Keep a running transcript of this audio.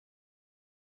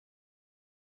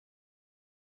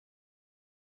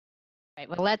Right,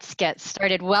 well, let's get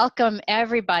started. Welcome,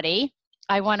 everybody.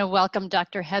 I want to welcome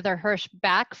Dr. Heather Hirsch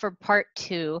back for part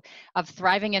 2 of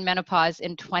Thriving in Menopause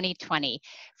in 2020.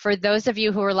 For those of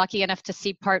you who were lucky enough to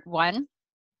see part 1,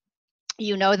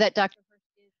 you know that Dr.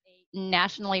 Hirsch is a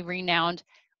nationally renowned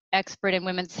expert in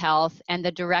women's health and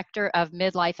the director of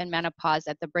Midlife and Menopause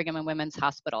at the Brigham and Women's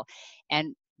Hospital.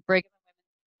 And Brigham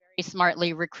very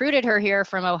smartly recruited her here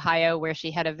from Ohio, where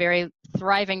she had a very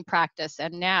thriving practice.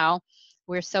 And now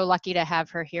we're so lucky to have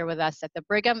her here with us at the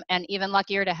Brigham, and even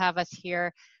luckier to have us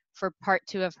here for part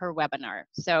 2 of her webinar.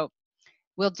 So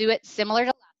we'll do it similar to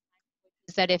last time, which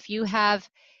is that if you have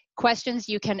questions,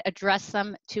 you can address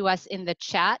them to us in the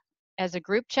chat as a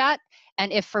group chat.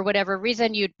 And if for whatever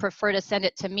reason you'd prefer to send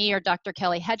it to me or Dr.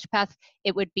 Kelly Hedgepeth,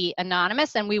 it would be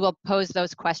anonymous, and we will pose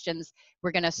those questions.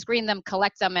 We're going to screen them,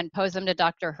 collect them, and pose them to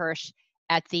Dr. Hirsch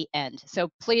at the end. So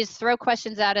please throw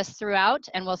questions at us throughout,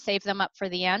 and we'll save them up for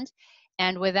the end.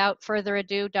 And without further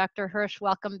ado, Dr. Hirsch,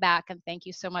 welcome back, and thank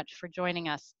you so much for joining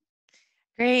us.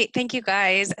 Great. Thank you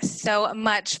guys so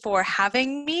much for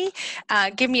having me.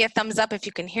 Give me a thumbs up if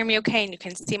you can hear me okay and you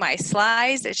can see my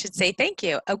slides. It should say thank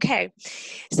you. Okay.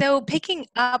 So picking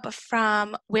up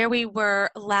from where we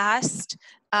were last,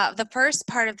 the first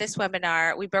part of this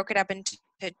webinar, we broke it up into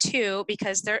 2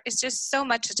 because there is just so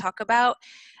much to talk about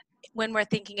when we're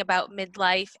thinking about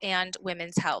midlife and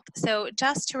women's health. So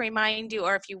just to remind you,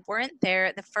 or if you weren't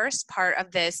there, the first part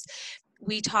of this,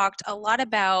 we talked a lot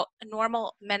about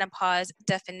normal menopause,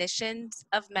 definitions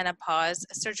of menopause,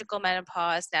 surgical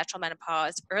menopause, natural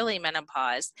menopause, early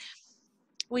menopause.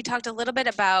 We talked a little bit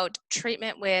about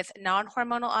treatment with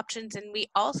non-hormonal options, and we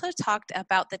also talked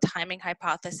about the timing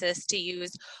hypothesis to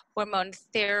use hormone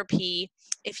therapy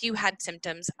if you had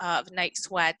symptoms of night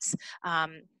sweats,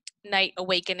 night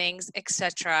awakenings,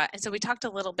 etc. And so we talked a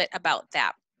little bit about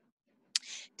that.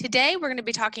 Today, we're going to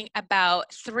be talking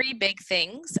about 3 big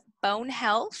things: bone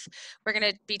health, we're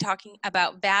going to be talking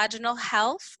about vaginal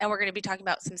health, and we're going to be talking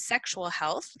about some sexual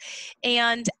health.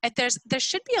 And if there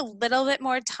should be a little bit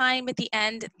more time at the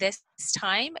end this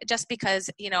time, just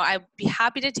because, I'd be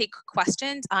happy to take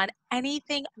questions on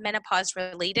anything menopause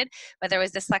related, whether it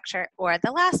was this lecture or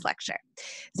the last lecture.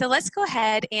 So let's go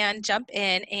ahead and jump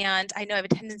in. And I know I have a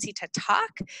tendency to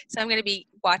talk, so I'm going to be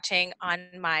watching on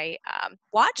my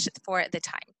watch for the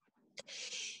time.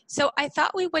 So I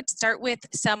thought we would start with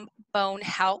some bone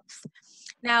health.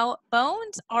 Now,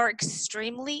 bones are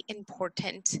extremely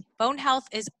important. Bone health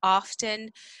is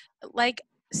often, like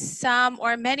some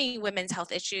or many women's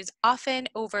health issues, often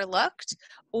overlooked,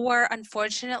 or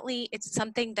unfortunately, it's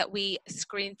something that we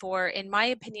screen for, in my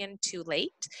opinion, too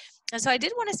late. And so I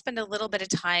did want to spend a little bit of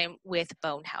time with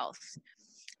bone health.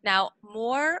 Now,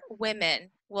 more women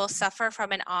will suffer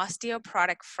from an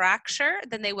osteoporotic fracture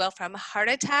than they will from a heart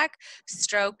attack,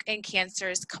 stroke, and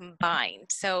cancers combined.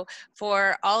 So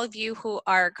for all of you who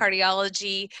are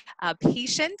cardiology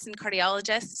patients and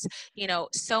cardiologists,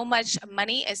 so much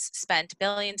money is spent,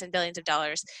 billions and billions of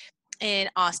dollars, in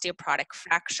osteoporotic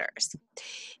fractures.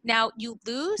 Now, you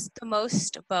lose the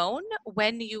most bone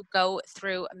when you go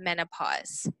through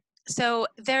menopause. So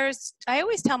I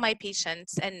always tell my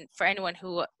patients, and for anyone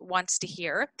who wants to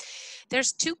hear,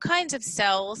 there's 2 kinds of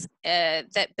cells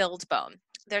that build bone.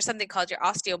 There's something called your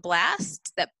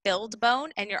osteoblasts that build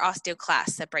bone, and your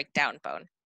osteoclasts that break down bone.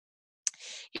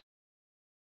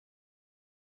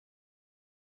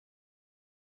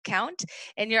 Account,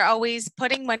 and you're always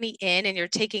putting money in and you're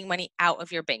taking money out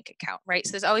of your bank account, right?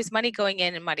 So there's always money going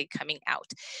in and money coming out.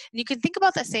 And you can think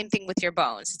about the same thing with your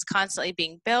bones. It's constantly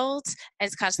being built and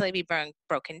it's constantly being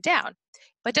broken down.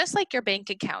 But just like your bank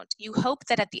account, you hope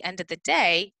that at the end of the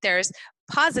day, there's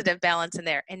positive balance in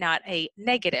there and not a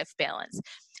negative balance.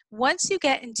 Once you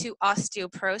get into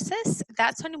osteoporosis,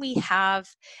 that's when we have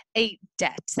a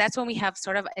debt. That's when we have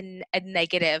sort of a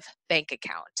negative bank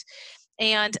account.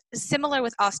 And similar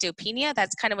with osteopenia,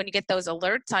 that's kind of when you get those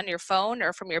alerts on your phone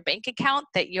or from your bank account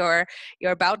that you're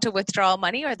about to withdraw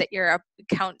money or that your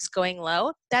account's going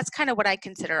low. That's kind of what I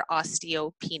consider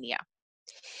osteopenia.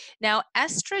 Now,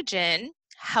 estrogen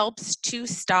helps to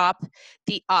stop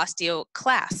the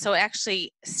osteoclast. So it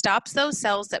actually stops those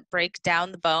cells that break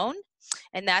down the bone.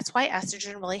 And that's why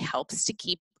estrogen really helps to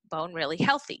keep bone really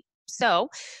healthy. So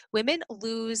women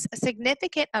lose a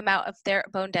significant amount of their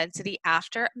bone density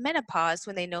after menopause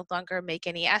when they no longer make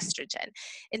any estrogen.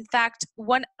 In fact,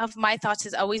 one of my thoughts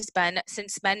has always been,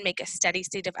 since men make a steady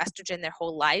state of estrogen their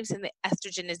whole lives and the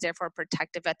estrogen is therefore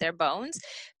protective at their bones,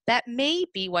 that may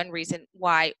be one reason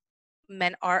why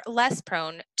men are less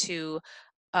prone to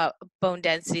bone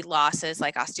density losses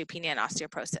like osteopenia and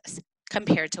osteoporosis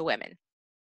compared to women.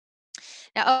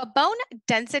 Now, a bone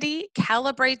density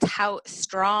calibrates how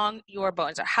strong your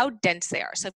bones are, how dense they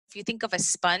are. So if you think of a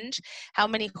sponge, how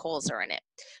many holes are in it?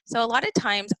 So a lot of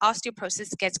times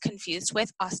osteoporosis gets confused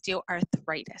with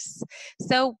osteoarthritis.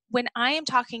 So when I am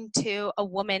talking to a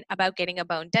woman about getting a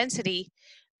bone density,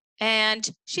 and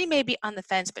she may be on the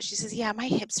fence, but she says, yeah, my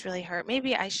hips really hurt,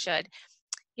 maybe I should.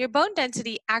 Your bone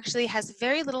density actually has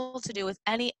very little to do with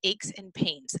any aches and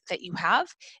pains that you have.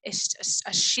 It's just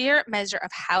a sheer measure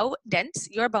of how dense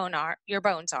your bones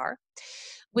are,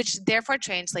 which therefore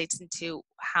translates into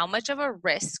how much of a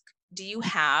risk do you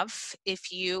have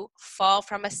if you fall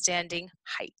from a standing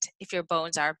height. If your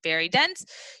bones are very dense,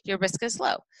 your risk is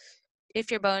low.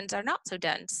 If your bones are not so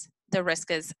dense, the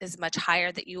risk is much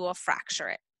higher that you will fracture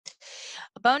it.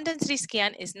 A bone density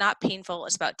scan is not painful.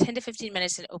 It's about 10 to 15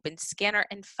 minutes in open scanner.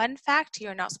 And fun fact,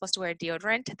 you're not supposed to wear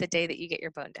deodorant the day that you get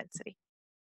your bone density.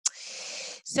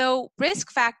 So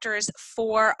risk factors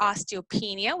for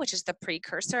osteopenia, which is the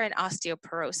precursor, and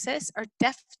osteoporosis are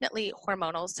definitely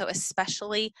hormonal, so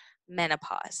especially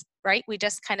menopause, right? We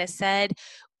just kind of said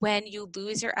when you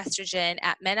lose your estrogen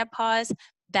at menopause,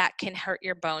 that can hurt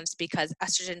your bones because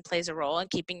estrogen plays a role in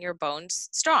keeping your bones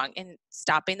strong and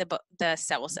stopping the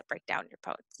cells that break down your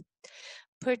bones.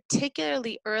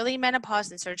 Particularly early menopause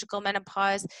and surgical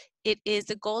menopause, it is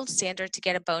the gold standard to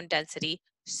get a bone density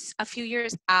a few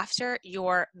years after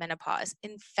your menopause.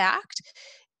 In fact,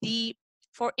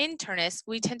 for internists,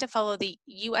 we tend to follow the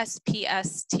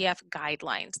USPSTF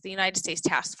guidelines, the United States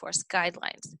Task Force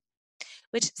guidelines,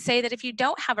 which say that if you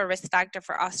don't have a risk factor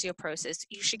for osteoporosis,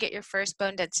 you should get your first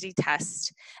bone density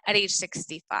test at age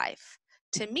 65.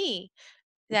 To me,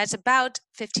 that's about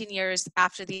 15 years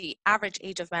after the average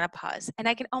age of menopause. And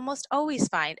I can almost always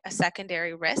find a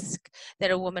secondary risk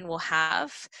that a woman will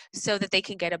have so that they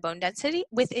can get a bone density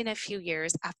within a few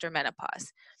years after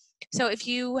menopause. So if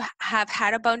you have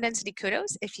had a bone density,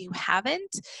 kudos. If you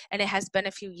haven't, and it has been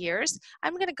a few years,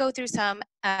 I'm going to go through some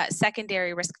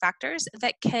secondary risk factors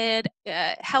that could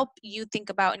help you think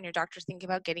about and your doctor think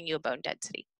about getting you a bone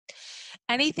density.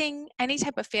 Any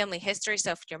type of family history.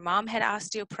 So if your mom had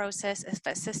osteoporosis, if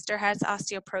a sister has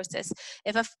osteoporosis,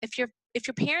 if your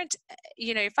parent,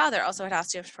 your father also had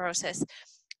osteoporosis,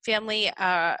 family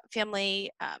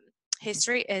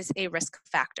history is a risk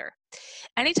factor.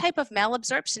 Any type of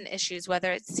malabsorption issues,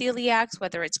 whether it's celiac,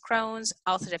 whether it's Crohn's,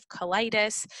 ulcerative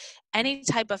colitis, any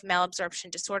type of malabsorption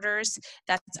disorders,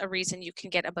 that's a reason you can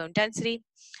get a bone density.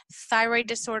 Thyroid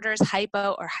disorders,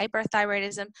 hypo or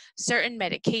hyperthyroidism, certain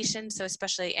medications, so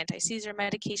especially anti-seizure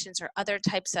medications or other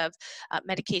types of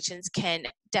medications can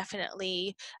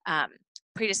definitely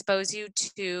predispose you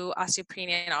to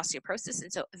osteopenia and osteoporosis,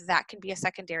 and so that can be a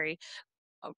secondary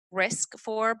risk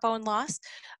for bone loss.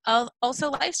 Also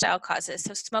lifestyle causes,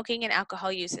 so smoking and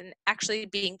alcohol use and actually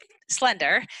being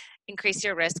slender increase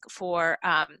your risk for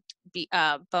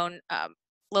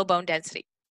low bone density.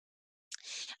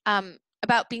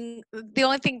 About being, the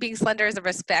only thing being slender is a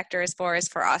risk factor is for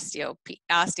osteopenia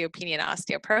and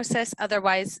osteoporosis.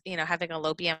 Otherwise, having a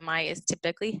low BMI is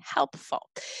typically helpful.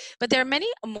 But there are many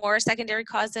more secondary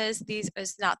causes. These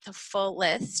is not the full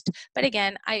list. But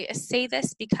again, I say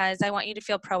this because I want you to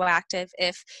feel proactive.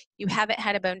 If you haven't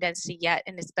had a bone density yet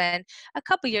and it's been a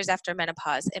couple years after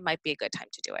menopause, it might be a good time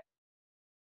to do it.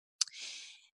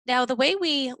 Now, the way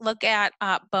we look at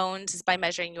bones is by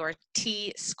measuring your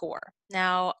T-score.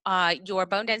 Now, your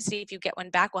bone density, if you get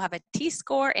one back, will have a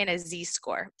T-score and a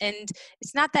Z-score. And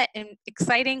it's not that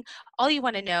exciting. All you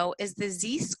want to know is the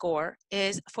Z-score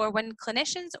is for when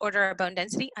clinicians order a bone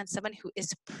density on someone who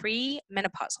is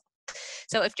pre-menopausal.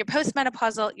 So if you're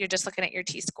postmenopausal, you're just looking at your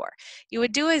T-score. You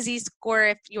would do a Z-score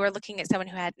if you were looking at someone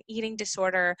who had an eating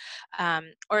disorder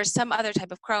or some other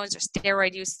type of Crohn's or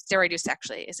steroid use. Steroid use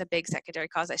actually is a big secondary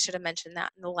cause. I should have mentioned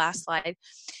that in the last slide.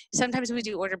 Sometimes we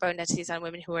do order bone densities on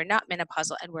women who are not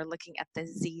menopausal, and we're looking at the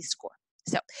Z-score.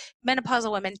 So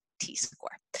menopausal women,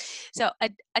 T-score. So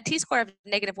a T-score of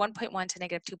 -1.1 to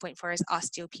 -2.4 is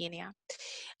osteopenia.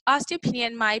 Osteopenia,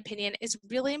 in my opinion, is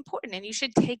really important, and you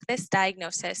should take this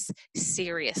diagnosis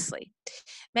seriously.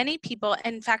 Many people,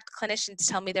 in fact, clinicians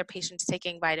tell me their patients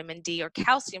taking vitamin D or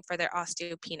calcium for their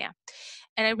osteopenia.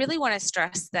 And I really want to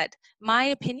stress that my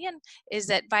opinion is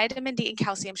that vitamin D and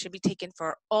calcium should be taken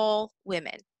for all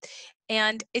women.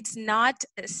 And it's not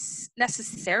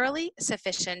necessarily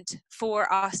sufficient for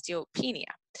osteopenia.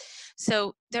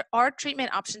 So there are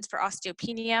treatment options for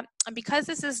osteopenia. And because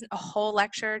this isn't a whole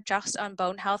lecture just on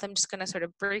bone health, I'm just going to sort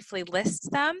of briefly list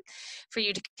them for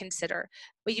you to consider.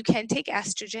 But you can take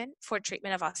estrogen for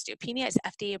treatment of osteopenia. It's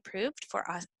FDA approved for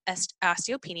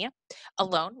osteopenia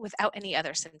alone without any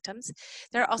other symptoms.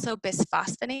 There are also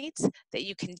bisphosphonates that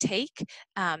you can take,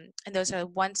 and those are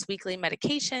once weekly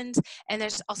medications. And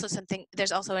there's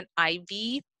also an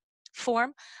IV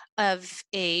form of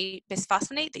a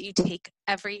bisphosphonate that you take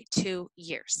every 2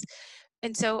 years.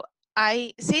 And so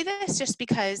I say this just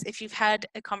because if you've had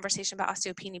a conversation about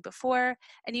osteopenia before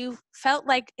and you felt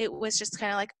like it was just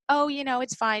kind of like, oh,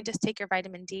 it's fine, just take your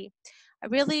vitamin D. I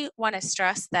really want to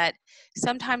stress that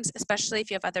sometimes, especially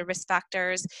if you have other risk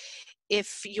factors,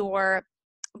 if your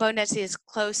bone density is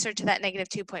closer to that negative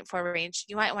 2.4 range,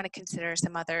 you might want to consider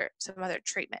some other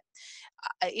treatment.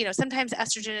 Sometimes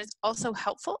estrogen is also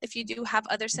helpful if you do have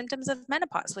other symptoms of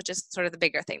menopause, which is sort of the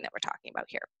bigger thing that we're talking about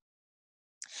here.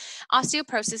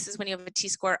 Osteoporosis is when you have a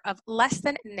T-score of less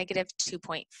than negative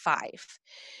 2.5.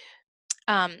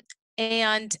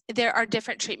 And there are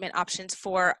different treatment options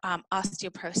for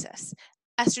osteoporosis.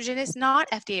 Estrogen is not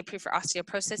FDA approved for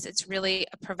osteoporosis. It's really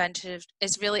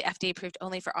FDA approved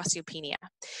only for osteopenia.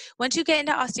 Once you get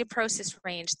into osteoporosis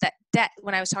range, that debt,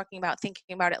 when I was talking about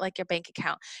thinking about it like your bank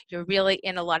account, you're really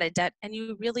in a lot of debt and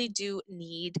you really do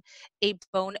need a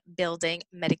bone building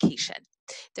medication.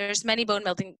 There's many bone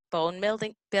building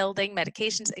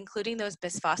medications, including those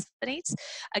bisphosphonates.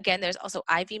 Again, there's also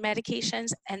IV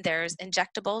medications, and there's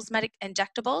injectables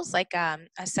like a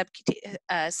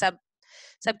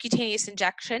subcutaneous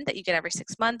injection that you get every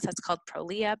 6 months. That's called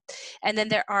Prolia. And then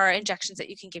there are injections that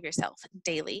you can give yourself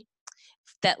daily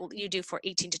that you do for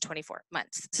 18 to 24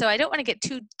 months. So I don't want to get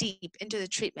too deep into the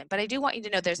treatment, but I do want you to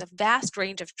know there's a vast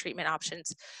range of treatment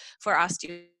options for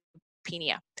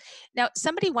osteopenia. Now,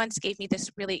 somebody once gave me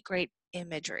this really great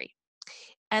imagery,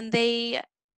 and they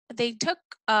took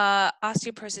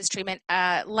osteoporosis treatment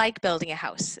like building a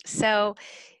house. So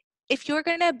if you're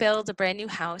going to build a brand new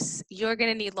house, you're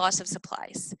going to need lots of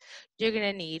supplies. You're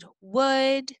going to need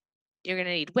wood, you're going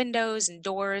to need windows and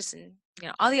doors and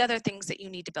all the other things that you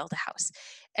need to build a house.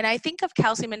 And I think of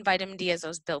calcium and vitamin D as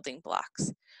those building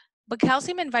blocks. But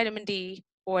calcium and vitamin D,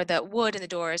 or the wood and the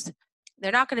doors,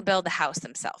 they're not going to build the house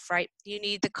themselves, right? You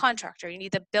need the contractor, you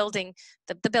need the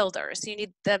builders, you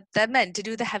need the men to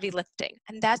do the heavy lifting.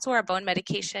 And that's where a bone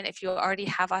medication, if you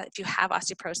have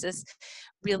osteoporosis,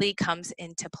 really comes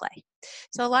into play.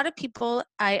 So a lot of people,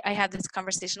 I have this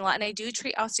conversation a lot, and I do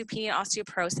treat osteopenia and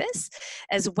osteoporosis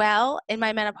as well in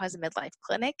my Menopause and Midlife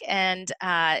Clinic. And,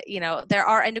 there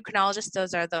are endocrinologists,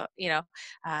 those are the,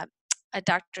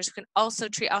 doctors who can also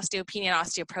treat osteopenia and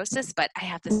osteoporosis, but I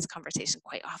have this conversation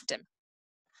quite often.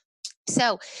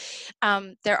 So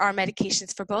there are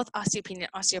medications for both osteopenia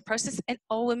and osteoporosis, and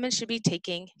all women should be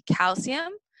taking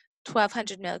calcium,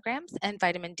 1,200 milligrams, and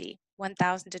vitamin D,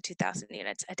 1,000 to 2,000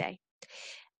 units a day.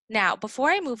 Now,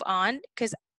 before I move on,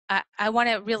 because I want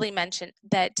to really mention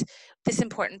that this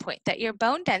important point, that your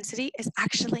bone density is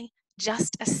actually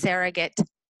just a surrogate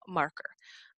marker,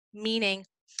 meaning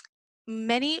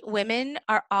many women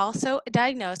are also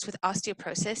diagnosed with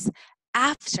osteoporosis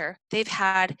after they've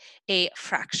had a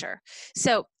fracture.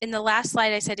 So in the last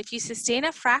slide, I said if you sustain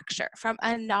a fracture from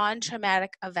a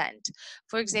non-traumatic event,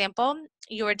 for example,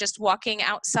 you were just walking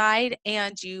outside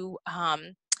and you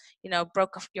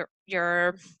broke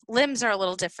your limbs are a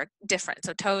little different.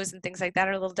 So toes and things like that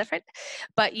are a little different,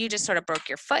 but you just sort of broke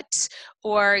your foot,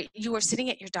 or you were sitting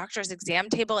at your doctor's exam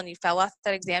table and you fell off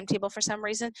that exam table for some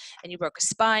reason and you broke a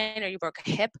spine or you broke a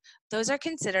hip. Those are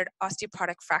considered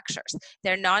osteoporotic fractures.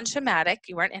 They're non-traumatic.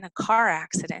 You weren't in a car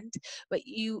accident, but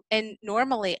and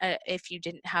normally if you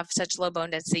didn't have such low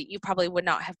bone density, you probably would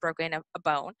not have broken a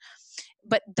bone.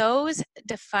 But those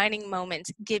defining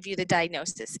moments give you the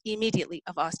diagnosis immediately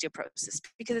of osteoporosis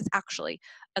because it's actually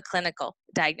a clinical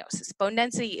diagnosis. Bone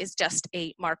density is just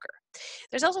a marker.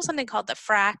 There's also something called the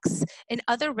FRAX and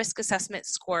other risk assessment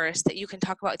scores that you can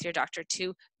talk about with your doctor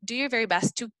to do your very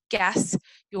best to guess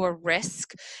your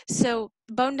risk. So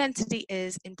bone density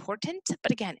is important,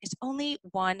 but again, it's only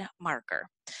one marker.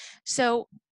 So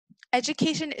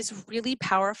education is really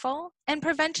powerful, and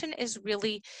prevention is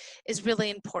really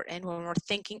important when we're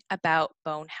thinking about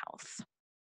bone health.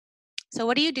 So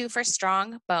what do you do for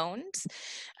strong bones?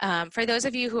 For those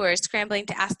of you who are scrambling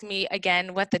to ask me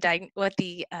again what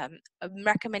the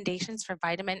recommendations for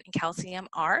vitamin and calcium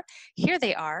are, here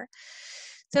they are.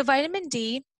 So vitamin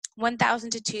D,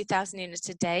 1,000 to 2,000 units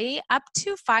a day, up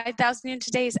to 5,000 units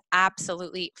a day is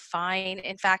absolutely fine.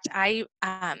 In fact,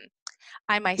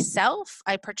 I myself,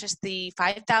 I purchase the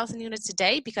 5,000 units a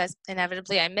day because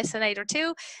inevitably I miss a night or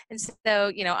two. And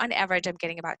so, on average, I'm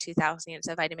getting about 2,000 units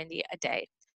of vitamin D a day,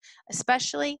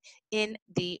 especially in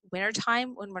the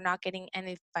wintertime when we're not getting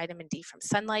any vitamin D from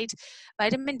sunlight.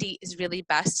 Vitamin D is really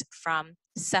best from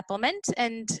supplement,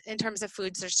 and in terms of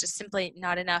foods, there's just simply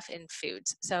not enough in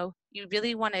foods. So you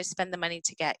really want to spend the money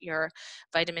to get your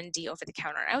vitamin D over the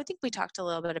counter. I think we talked a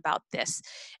little bit about this.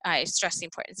 I stressed the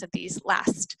importance of these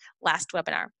last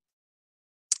webinar.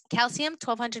 Calcium,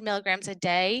 1,200 milligrams a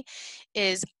day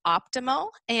is optimal,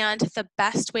 and the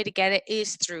best way to get it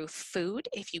is through food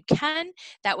if you can.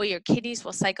 That way your kidneys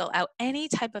will cycle out any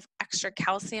type of extra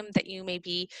calcium that you may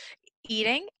be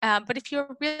eating. But if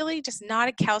you're really just not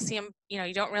a calcium,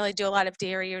 you don't really do a lot of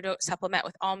dairy, or don't supplement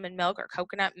with almond milk or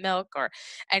coconut milk or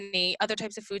any other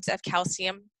types of foods that have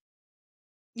calcium,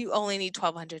 you only need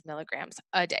 1,200 milligrams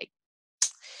a day.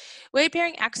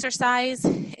 Weight-bearing exercise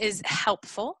is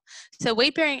helpful. So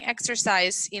weight-bearing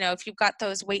exercise, if you've got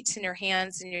those weights in your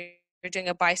hands and you're doing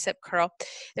a bicep curl,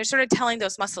 they're sort of telling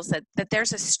those muscles that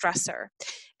there's a stressor.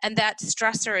 And that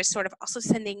stressor is sort of also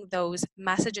sending those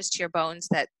messages to your bones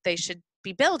that they should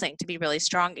be building to be really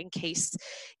strong in case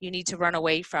you need to run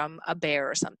away from a bear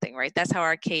or something, right? That's how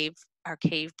our cave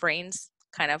brains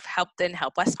kind of help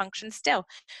us function still.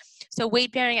 So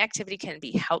weight-bearing activity can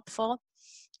be helpful.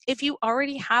 If you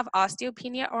already have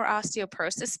osteopenia or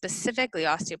osteoporosis, specifically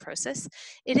osteoporosis,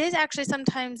 it is actually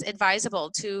sometimes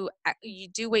advisable to you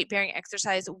do weight-bearing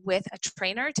exercise with a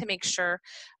trainer to make sure.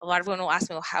 A lot of women will ask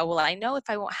me, well, how will I know if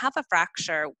I won't have a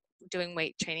fracture doing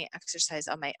weight training exercise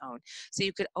on my own? So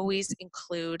you could always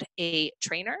include a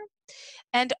trainer.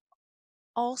 And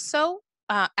also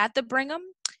at the Brigham,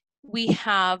 we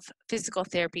have physical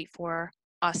therapy for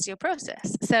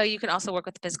osteoporosis. So you can also work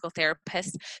with a physical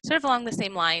therapist sort of along the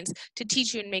same lines to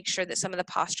teach you and make sure that some of the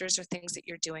postures or things that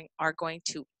you're doing are going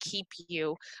to keep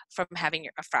you from having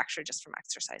a fracture just from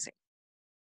exercising.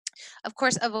 Of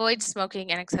course, avoid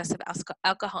smoking and excessive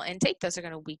alcohol intake. Those are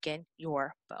going to weaken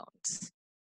your bones.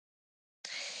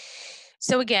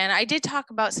 So again, I did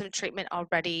talk about some treatment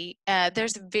already.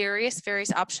 There's various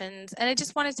options. And I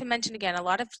just wanted to mention again, a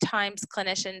lot of times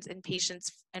clinicians and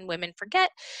patients and women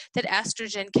forget that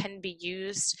estrogen can be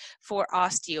used for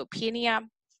osteopenia.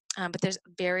 But there's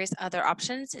various other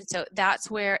options. And so that's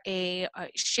where a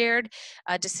shared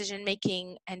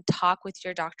decision-making and talk with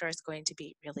your doctor is going to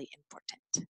be really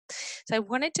important. So I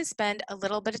wanted to spend a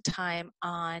little bit of time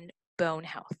on bone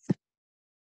health.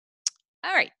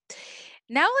 All right.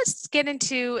 Now let's get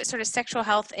into sort of sexual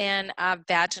health and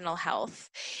vaginal health.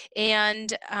 And,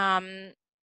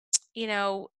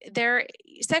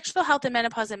 sexual health and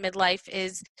menopause and midlife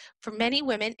is for many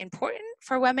women important,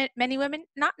 for many women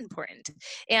not important.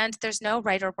 And there's no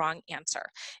right or wrong answer.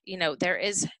 There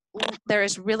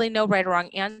is really no right or wrong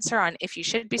answer on if you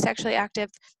should be sexually active.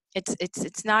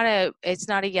 It's not a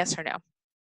yes or no.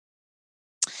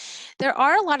 There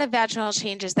are a lot of vaginal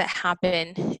changes that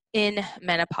happen in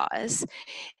menopause,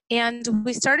 and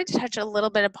we started to touch a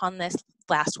little bit upon this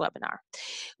last webinar.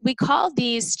 We call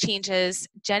these changes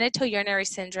genitourinary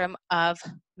syndrome of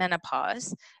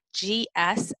menopause,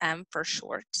 GSM for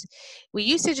short. We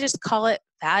used to just call it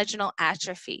vaginal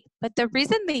atrophy, but the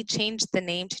reason they changed the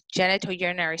name to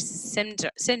genitourinary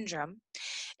syndrome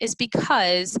is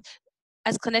because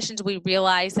as clinicians, we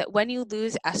realize that when you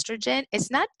lose estrogen,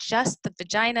 it's not just the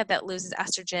vagina that loses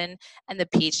estrogen and the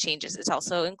pH changes. It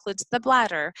also includes the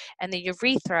bladder and the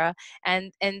urethra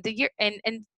and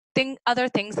other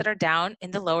things that are down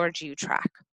in the lower GU tract.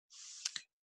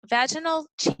 Vaginal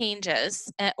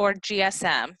changes, or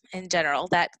GSM in general,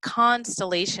 that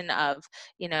constellation of,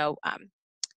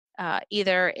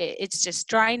 either it's just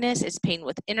dryness, it's pain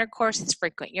with intercourse, it's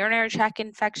frequent urinary tract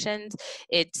infections,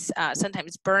 it's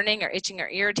sometimes burning or itching or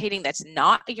irritating that's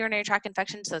not a urinary tract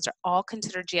infection, so those are all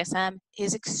considered GSM,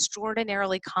 is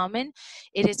extraordinarily common.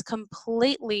 It is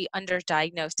completely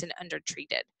underdiagnosed and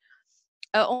undertreated.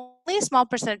 Only a small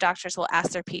percent of doctors will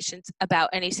ask their patients about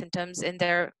any symptoms in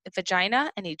their vagina,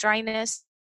 any dryness,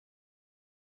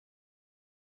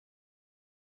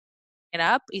 it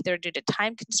up either due to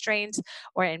time constraints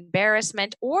or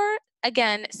embarrassment, or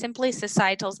again simply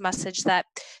societal's message that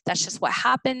that's just what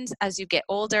happens as you get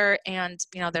older and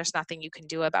there's nothing you can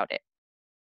do about it.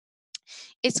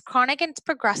 It's chronic and it's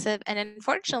progressive, and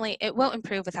unfortunately it won't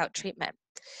improve without treatment.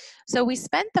 So we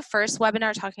spent the first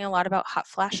webinar talking a lot about hot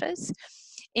flashes,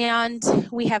 and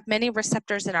we have many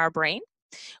receptors in our brain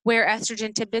where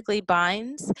estrogen typically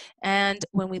binds, and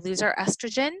when we lose our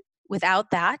estrogen,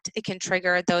 without that, it can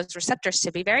trigger those receptors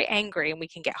to be very angry and we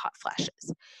can get hot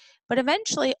flashes. But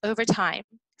eventually, over time,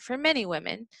 for many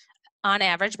women, on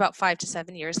average, about 5 to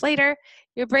 7 years later,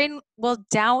 your brain will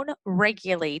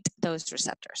down-regulate those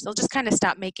receptors. They'll just kind of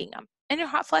stop making them. And your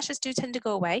hot flashes do tend to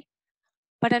go away.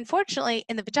 But unfortunately,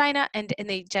 in the vagina and in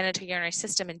the genitourinary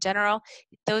system in general,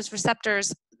 those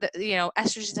receptors,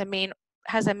 estrogen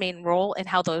has a main role in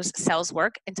how those cells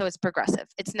work, and so it's progressive.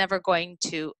 It's never going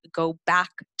to go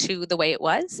back to the way it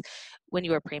was when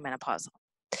you were premenopausal.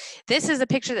 This is a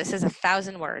picture that says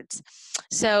 1,000 words.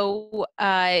 So,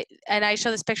 and I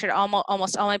show this picture to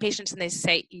almost all my patients, and they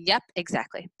say, yep,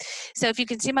 exactly. So if you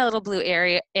can see my little blue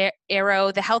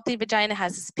arrow, the healthy vagina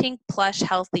has this pink, plush,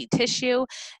 healthy tissue,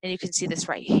 and you can see this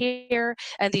right here.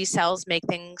 And these cells make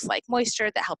things like moisture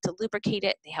that help to lubricate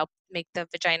it. They help make the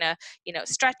vagina,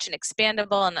 stretch and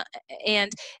expandable.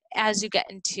 And as you get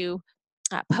into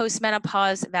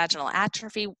post-menopause vaginal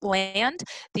atrophy land,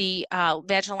 the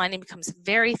vaginal lining becomes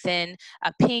very thin,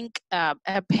 pink,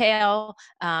 pale.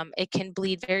 It can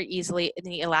bleed very easily, and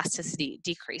the elasticity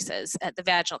decreases. The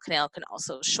vaginal canal can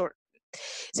also shorten.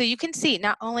 So you can see,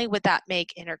 not only would that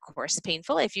make intercourse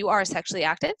painful if you are sexually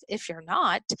active, if you're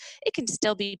not, it can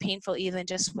still be painful even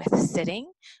just with sitting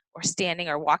or standing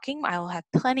or walking. I will have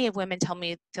plenty of women tell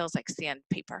me it feels like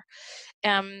sandpaper.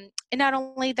 And not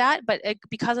only that, but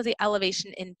because of the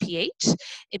elevation in pH,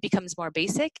 it becomes more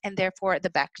basic, and therefore the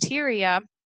bacteria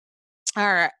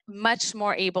are much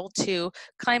more able to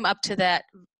climb up through that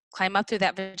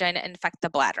vagina and infect the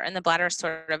bladder. And the bladder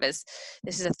sort of this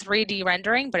is a 3D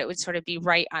rendering, but it would sort of be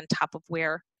right on top of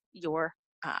where your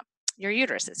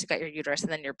uterus is. You've got your uterus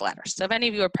and then your bladder. So if any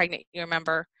of you are pregnant, you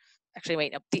remember, actually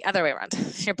wait, no, the other way around.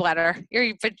 Your bladder, your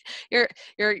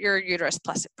uterus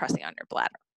pressing on your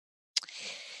bladder.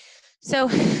 So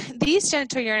these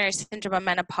genitourinary syndrome of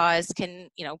menopause can,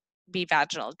 be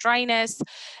vaginal dryness,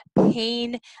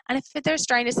 pain, and if there's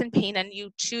dryness and pain and you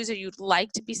choose or you'd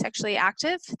like to be sexually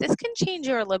active, this can change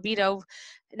your libido,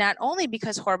 not only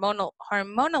because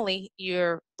hormonally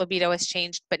your libido has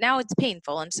changed, but now it's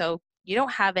painful, and so you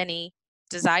don't have any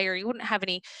desire, you wouldn't have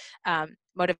any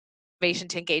motivation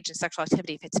to engage in sexual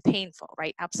activity if it's painful,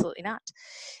 right? Absolutely not.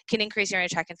 Can increase urinary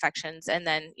tract infections, and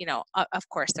then, of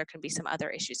course, there can be some other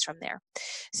issues from there.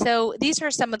 So these are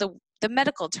some of the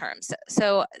medical terms.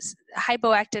 So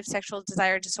hypoactive sexual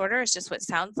desire disorder is just what it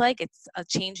sounds like. It's a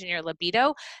change in your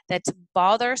libido that's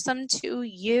bothersome to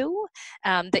you,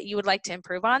 that you would like to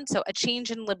improve on. So a change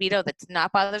in libido that's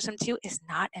not bothersome to you is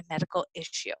not a medical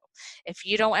issue. If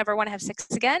you don't ever want to have sex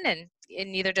again, and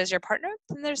neither does your partner,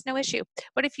 then there's no issue.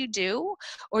 But if you do,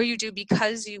 or you do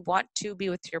because you want to be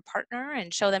with your partner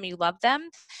and show them you love them,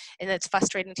 and it's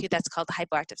frustrating to you, that's called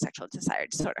hypoactive sexual desire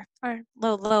disorder, or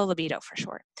low libido for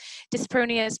short.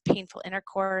 Dyspareunia is painful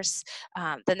intercourse.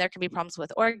 Then there can be problems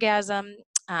with orgasm.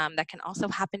 That can also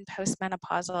happen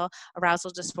postmenopausal.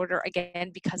 Arousal disorder,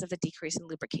 again, because of the decrease in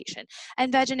lubrication.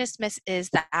 And vaginismus is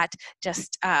that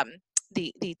just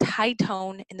the tight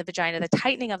tone in the vagina, the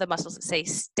tightening of the muscles that say,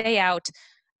 stay out,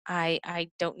 I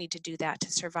don't need to do that to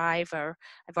survive, or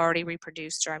I've already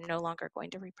reproduced, or I'm no longer going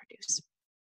to reproduce.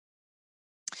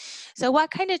 So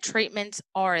what kind of treatments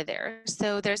are there?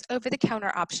 So there's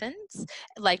over-the-counter options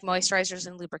like moisturizers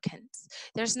and lubricants.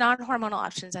 There's non-hormonal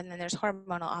options, and then there's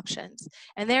hormonal options.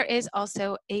 And there is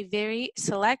also a very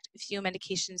select few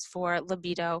medications for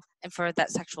libido and for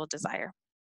that sexual desire.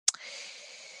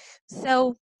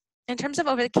 So in terms of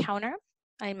over-the-counter,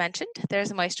 I mentioned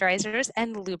there's moisturizers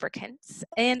and lubricants.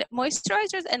 And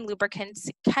moisturizers and lubricants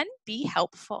can be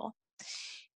helpful.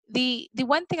 The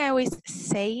one thing I always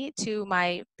say to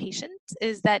my patients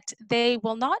is that they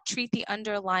will not treat the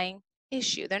underlying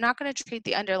issue. They're not going to treat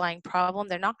the underlying problem.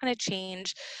 They're not going to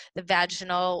change the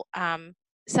vaginal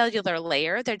cellular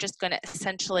layer. They're just going to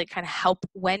essentially kind of help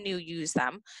when you use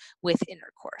them with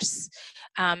intercourse.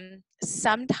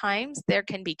 Sometimes there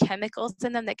can be chemicals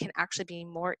in them that can actually be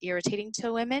more irritating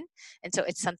to women, and so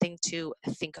it's something to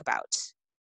think about.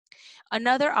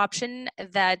 Another option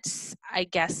that's, I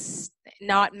guess,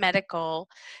 not medical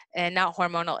and not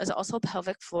hormonal is also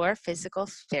pelvic floor physical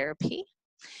therapy.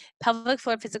 Pelvic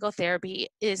floor physical therapy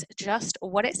is just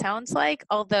what it sounds like,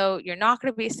 although you're not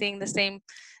going to be seeing the same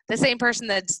person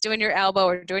that's doing your elbow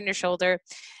or doing your shoulder.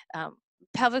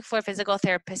 Pelvic floor physical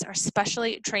therapists are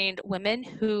specially trained women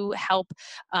who help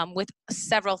with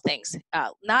several things,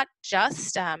 not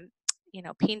just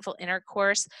painful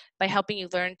intercourse by helping you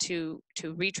learn to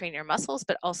retrain your muscles,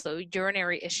 but also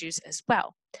urinary issues as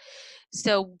well.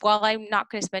 So while I'm not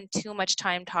going to spend too much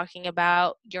time talking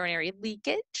about urinary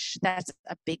leakage, that's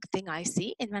a big thing I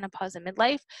see in menopause and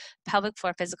midlife, pelvic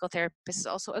floor physical therapist is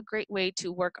also a great way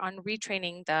to work on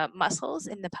retraining the muscles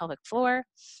in the pelvic floor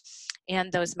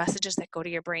and those messages that go to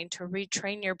your brain to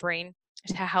retrain your brain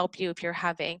to help you if you're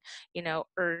having,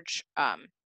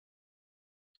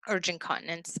 urge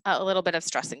incontinence, a little bit of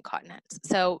stress incontinence.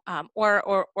 So,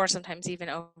 or sometimes even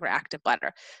overactive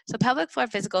bladder. So pelvic floor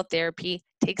physical therapy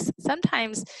takes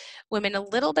sometimes women a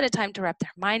little bit of time to wrap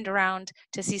their mind around,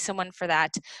 to see someone for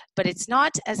that, but it's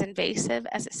not as invasive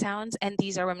as it sounds. And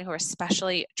these are women who are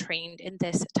specially trained in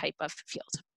this type of field.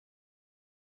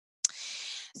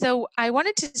 So I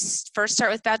wanted to first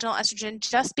start with vaginal estrogen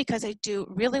just because I do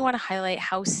really want to highlight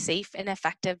how safe and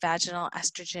effective vaginal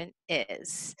estrogen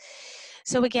is.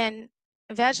 So again,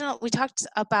 we talked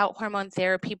about hormone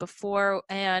therapy before,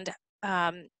 and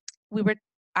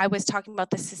I was talking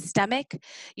about the systemic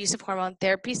use of hormone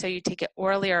therapy. So you take it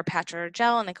orally or a patch or a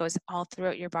gel, and it goes all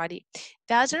throughout your body.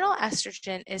 Vaginal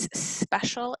estrogen is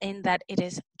special in that it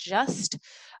is just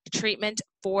treatment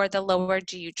for the lower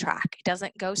GU tract. It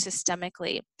doesn't go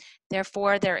systemically.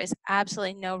 Therefore, there is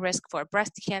absolutely no risk for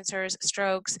breast cancers,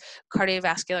 strokes,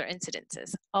 cardiovascular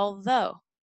incidences. Although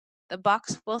the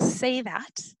box will say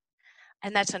that,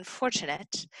 and that's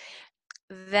unfortunate,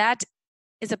 that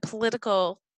is a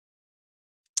political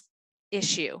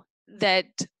issue that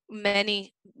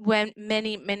many women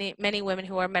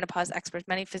who are menopause experts,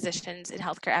 many physicians and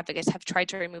healthcare advocates have tried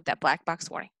to remove that black box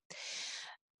warning.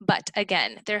 But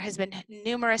again, there has been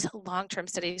numerous long-term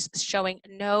studies showing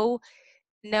no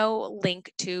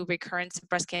link to recurrence of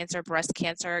breast cancer,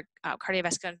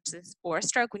 cardiovascular disease, or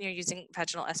stroke when you're using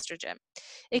vaginal estrogen.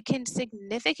 It can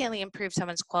significantly improve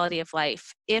someone's quality of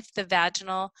life if the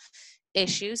vaginal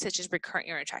issues such as recurrent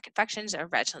urinary tract infections or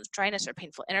vaginal dryness or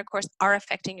painful intercourse are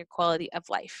affecting your quality of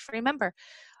life. Remember,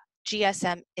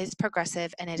 GSM is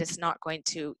progressive and it is not going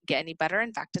to get any better.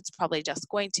 In fact, it's probably just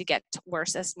going to get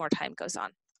worse as more time goes on.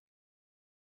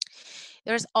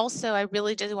 There's also, I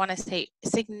really just want to say,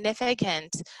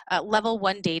 significant level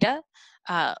 1 data,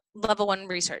 level 1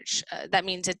 research. That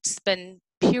means it's been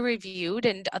peer reviewed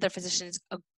and other physicians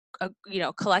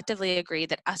collectively agree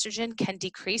that estrogen can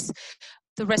decrease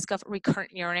the risk of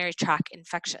recurrent urinary tract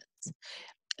infections.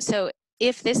 So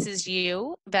if this is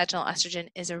you, vaginal estrogen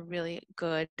is a really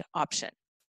good option.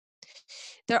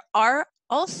 There are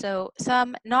also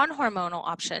some non-hormonal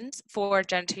options for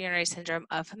genitourinary syndrome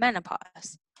of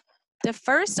menopause. The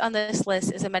first on this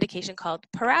list is a medication called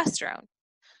perastrone.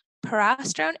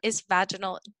 Perastrone is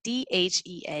vaginal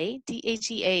DHEA.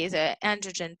 DHEA is an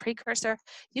androgen precursor.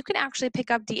 You can actually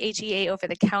pick up DHEA over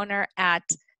the counter at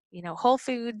Whole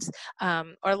Foods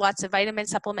or lots of vitamin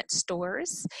supplement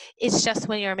stores. It's just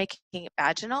when you're making it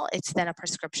vaginal, it's then a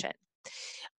prescription.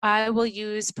 I will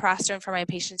use perastrone for my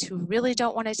patients who really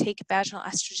don't want to take vaginal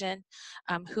estrogen,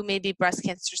 who may be breast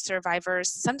cancer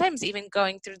survivors, sometimes even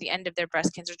going through the end of their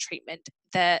breast cancer treatment.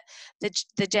 The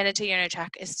genitourinary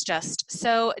tract is just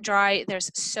so dry, there's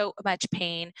so much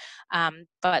pain,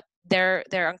 but they're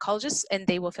oncologists and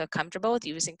they will feel comfortable with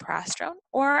using perastrone.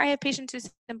 Or I have patients who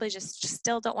simply just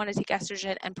still don't want to take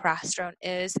estrogen, and perastrone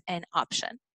is an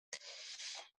option.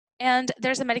 And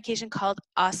there's a medication called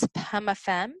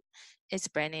ospemifene. Its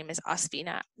brand name is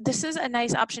Osphena. This is a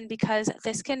nice option because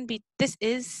this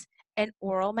is an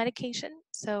oral medication.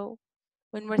 So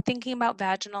when we're thinking about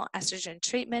vaginal estrogen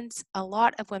treatments, a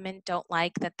lot of women don't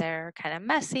like that they're kind of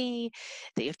messy,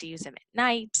 that you have to use them at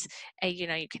night, and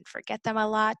you can forget them a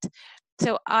lot.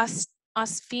 So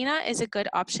Osphena is a good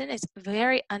option. It's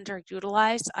very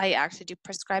underutilized. I actually do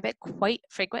prescribe it quite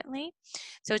frequently.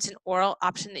 So it's an oral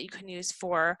option that you can use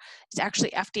it's actually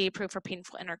FDA approved for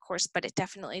painful intercourse, but it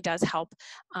definitely does help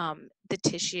the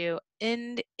tissue.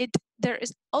 And there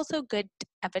is also good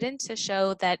evidence to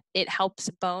show that it helps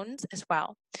bones as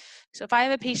well. So if I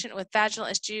have a patient with vaginal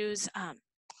issues,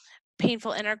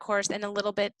 painful intercourse, and a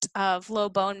little bit of low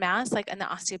bone mass, like in the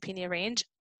osteopenia range,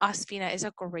 Osphena is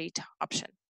a great option.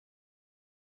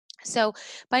 So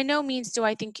by no means do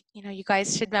I think, you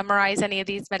guys should memorize any of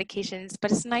these medications,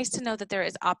 but it's nice to know that there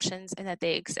is options and that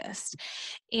they exist.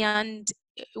 And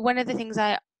one of the things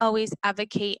I always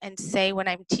advocate and say when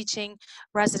I'm teaching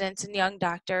residents and young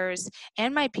doctors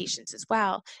and my patients as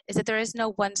well, is that there is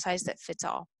no one size that fits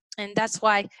all. And that's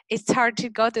why it's hard to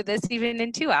go through this even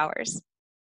in 2 hours.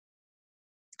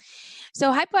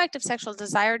 So hypoactive sexual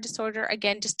desire disorder,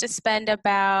 again, just to spend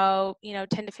about 10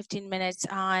 to 15 minutes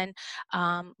on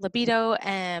libido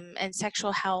and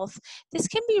sexual health. This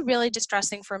can be really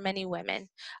distressing for many women,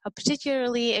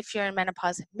 particularly if you're in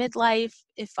menopause and midlife,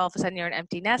 if all of a sudden you're an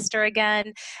empty nester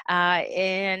again,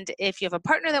 and if you have a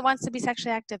partner that wants to be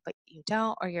sexually active but you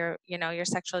don't, or your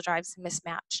sexual drive's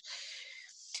mismatch.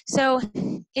 So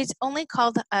it's only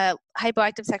called a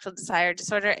hypoactive sexual desire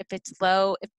disorder if it's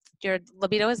low, if your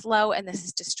libido is low and this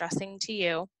is distressing to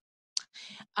you.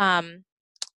 And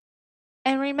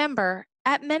remember,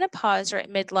 at menopause or at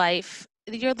midlife,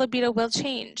 your libido will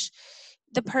change.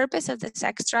 The purpose of the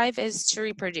sex drive is to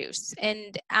reproduce.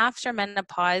 And after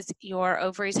menopause, your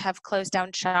ovaries have closed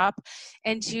down shop,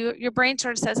 and your brain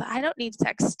sort of says, I don't need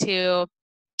sex to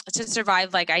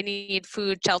survive. Like, I need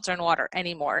food, shelter, and water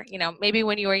anymore. Maybe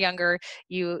when you were younger,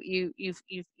 you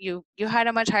had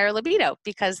a much higher libido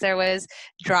because there was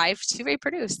drive to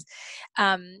reproduce.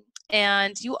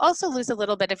 And you also lose a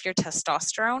little bit of your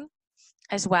testosterone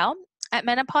as well. At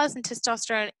menopause, and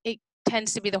testosterone, it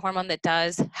tends to be the hormone that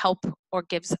does help or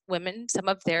gives women some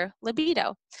of their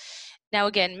libido. Now,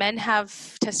 again, men have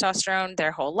testosterone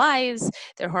their whole lives.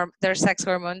 Their sex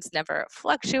hormones never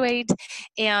fluctuate,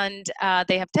 and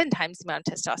they have 10 times the amount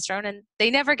of testosterone, and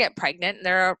they never get pregnant. And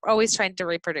they're always trying to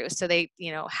reproduce, so they,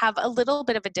 have a little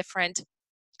bit of a different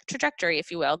trajectory,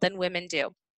 if you will, than women do.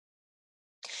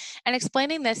 And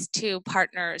explaining this to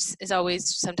partners is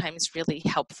always sometimes really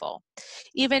helpful.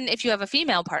 Even if you have a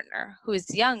female partner who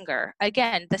is younger,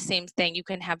 again, the same thing, you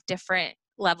can have different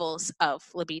levels of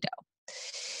libido.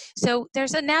 So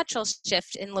there's a natural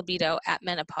shift in libido at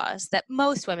menopause that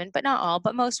most women, but not all,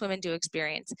 but most women do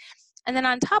experience. And then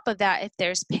on top of that, if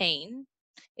there's pain,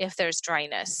 if there's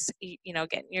dryness,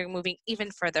 again, you're moving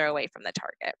even further away from the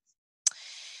target.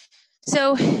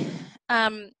 So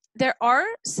there are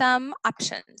some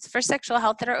options for sexual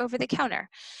health that are over the counter.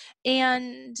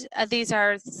 And these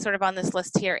are sort of on this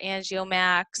list here: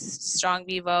 Angiomax, Strong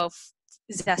Vivo,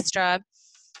 Zestra.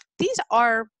 These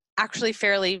are actually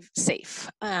fairly safe.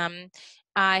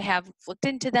 I have looked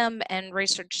into them and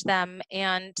researched them,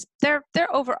 and they're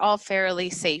overall fairly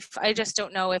safe. I just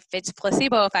don't know if it's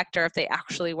placebo effect or if they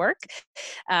actually work.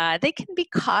 They can be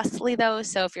costly though,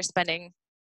 so if you're spending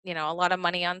a lot of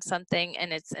money on something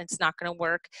and it's not going to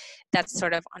work, that's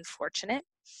sort of unfortunate.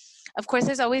 Of course,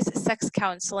 there's always sex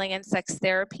counseling and sex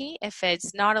therapy. If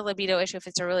it's not a libido issue, if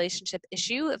it's a relationship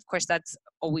issue, of course, that's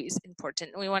always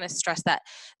important. And we want to stress that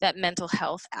mental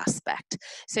health aspect.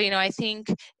 So, I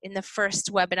think in the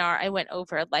first webinar, I went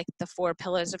over like the 4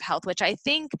 pillars of health, which I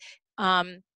think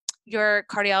your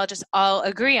cardiologists all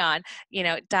agree on,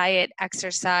 diet,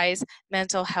 exercise,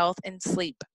 mental health, and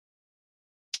sleep.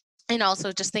 And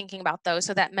also just thinking about those.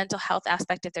 So that mental health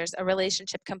aspect, if there's a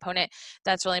relationship component,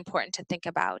 that's really important to think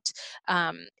about.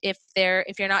 If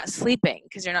you're not sleeping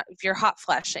if you're hot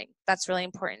flashing, that's really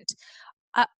important.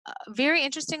 Very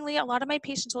interestingly, a lot of my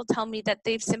patients will tell me that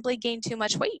they've simply gained too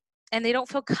much weight and they don't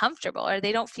feel comfortable, or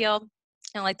they don't feel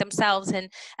like themselves, and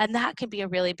that can be a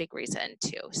really big reason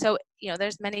too. So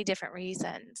there's many different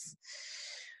reasons.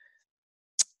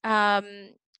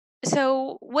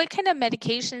 So what kind of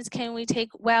medications can we take?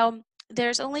 Well,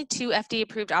 there's only 2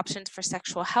 FDA-approved options for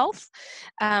sexual health,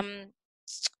 and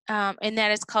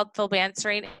that is called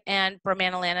fulbanserine and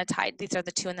bromanolanitide. These are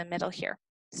the 2 in the middle here.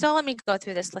 So let me go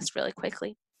through this list really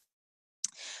quickly.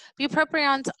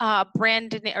 Bupropion's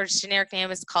brand or generic name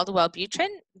is called Wellbutrin.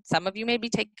 Some of you may be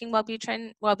taking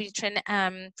Wellbutrin.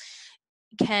 Wellbutrin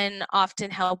can often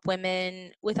help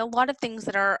women with a lot of things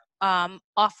that are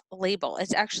off-label.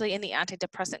 It's actually in the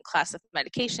antidepressant class of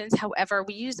medications. However,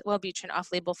 we use Wellbutrin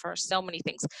off-label for so many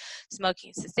things: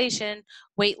 smoking cessation,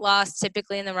 weight loss,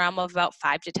 typically in the realm of about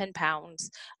 5 to 10 pounds.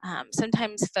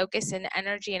 Sometimes focus and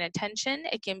energy and attention.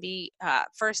 It can be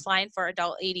first line for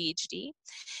adult ADHD,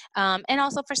 and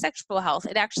also for sexual health.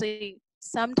 It actually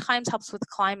sometimes helps with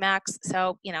climax.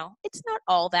 So, it's not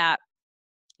all that,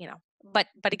 but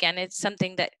again, it's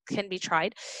something that can be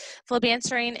tried.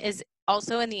 Fulbanserine is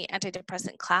also in the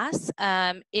antidepressant class.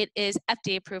 It is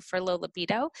FDA approved for low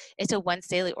libido. It's a once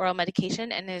daily oral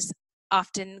medication and is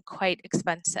often quite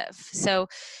expensive. So,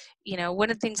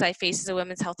 one of the things I face as a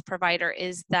women's health provider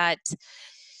is that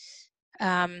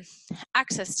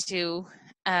access to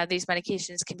these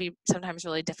medications can be sometimes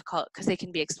really difficult because they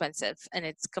can be expensive, and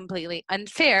it's completely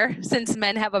unfair since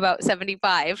men have about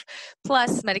 75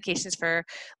 plus medications for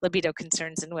libido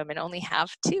concerns, and women only have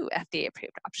 2 FDA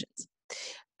approved options.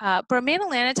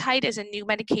 Bromanolanitide is a new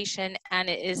medication, and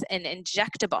it is an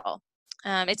injectable.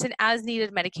 It's an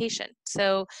as-needed medication,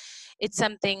 so it's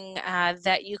something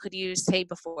that you could use, say,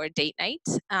 before date night,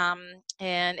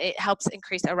 and it helps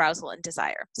increase arousal and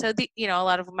desire. So, a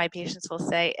lot of my patients will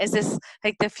say, "Is this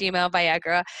like the female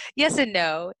Viagra?" Yes and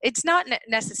no. It's not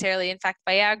necessarily. In fact,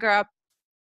 Viagra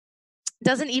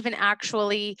doesn't even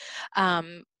actually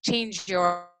change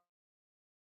your.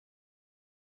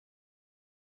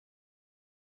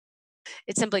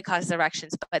 It simply causes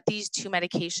erections, but these 2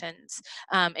 medications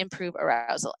improve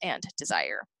arousal and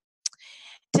desire.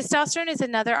 Testosterone is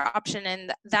another option,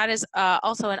 and that is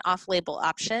also an off-label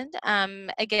option.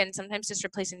 Again, sometimes just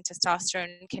replacing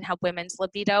testosterone can help women's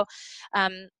libido.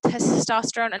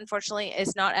 Testosterone, unfortunately,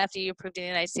 is not FDA approved in the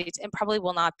United States and probably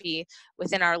will not be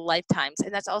within our lifetimes,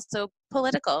 and that's also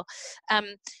political.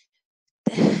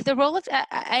 The role of,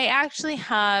 I actually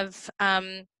have,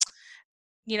 some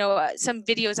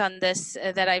videos on this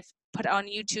that I've put on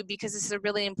YouTube because this is a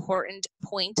really important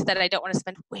point that I don't want to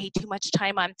spend way too much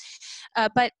time on.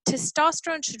 But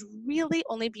testosterone should really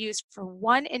only be used for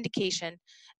one indication,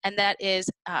 and that is,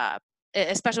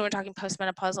 especially when we're talking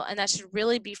postmenopausal, and that should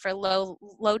really be for low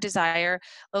desire,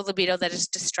 low libido that is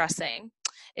distressing.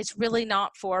 It's really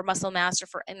not for muscle mass or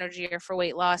for energy or for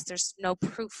weight loss. There's no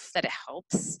proof that it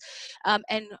helps.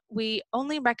 And we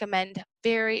only recommend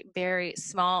very, very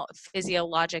small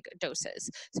physiologic doses.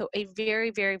 So a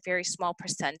very, very, very small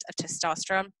percent of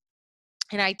testosterone.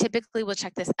 And I typically will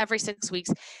check this every 6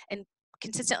 weeks and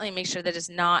consistently make sure that it's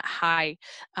not high.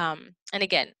 And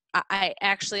again, I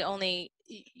actually only,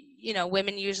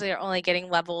 women usually are only getting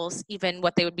levels, even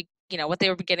what they would be, what they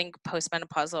would be getting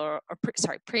postmenopausal or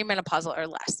premenopausal or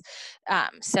less.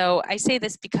 So I say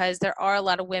this because there are a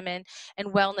lot of women and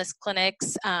wellness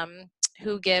clinics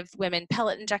who give women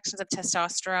pellet injections of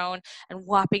testosterone and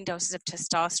whopping doses of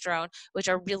testosterone, which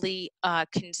are really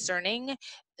concerning.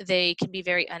 They can be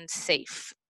very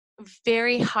unsafe.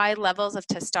 Very high levels of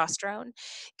testosterone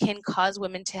can cause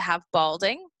women to have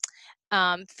balding,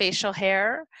 facial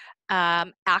hair,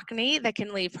 acne that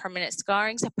can leave permanent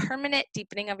scarring, so permanent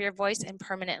deepening of your voice and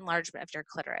permanent enlargement of your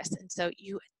clitoris. And so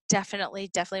you definitely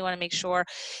want to make sure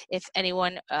if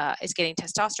anyone is getting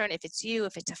testosterone, if it's you,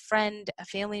 if it's a friend, a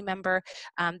family member,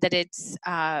 that it's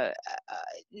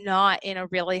not in a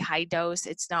really high dose,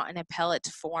 it's not in a pellet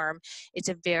form, it's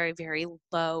a very, very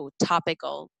low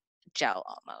topical gel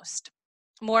almost.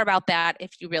 More about that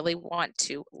if you really want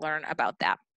to learn about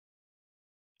that.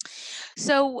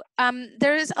 So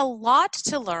there's a lot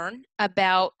to learn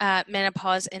about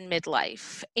menopause and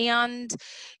midlife. And,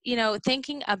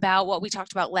 thinking about what we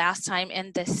talked about last time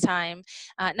and this time,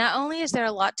 not only is there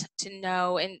a lot to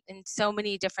know in so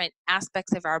many different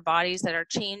aspects of our bodies that are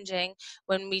changing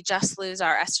when we just lose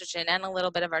our estrogen and a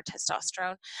little bit of our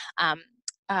testosterone,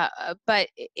 but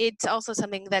it's also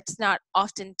something that's not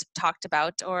often talked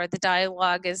about, or the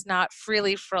dialogue is not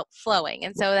freely flowing.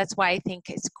 And so that's why I think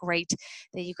it's great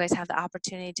that you guys have the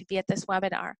opportunity to be at this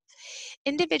webinar.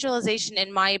 Individualization,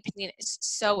 in my opinion, is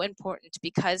so important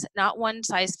because not one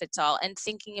size fits all, and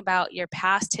thinking about your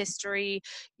past history,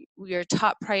 your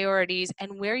top priorities,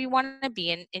 and where you want to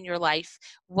be in your life,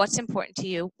 what's important to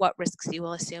you, what risks you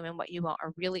will assume, and what you won't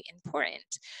are really important.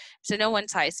 So no one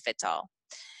size fits all.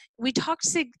 We talked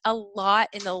a lot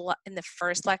in the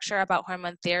first lecture about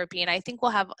hormone therapy, and I think we'll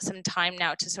have some time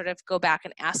now to sort of go back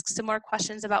and ask some more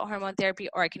questions about hormone therapy,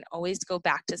 or I can always go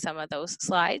back to some of those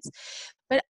slides.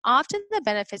 But often the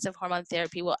benefits of hormone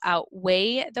therapy will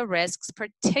outweigh the risks,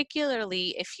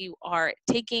 particularly if you are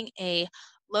taking a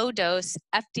low dose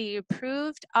FDA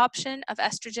approved option of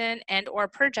estrogen and or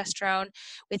progesterone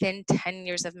within 10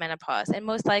 years of menopause, and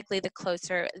most likely the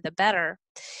closer the better.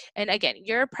 And again,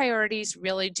 your priorities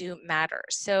really do matter.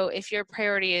 So if your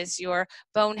priority is your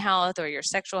bone health or your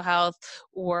sexual health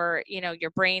or,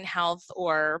 your brain health,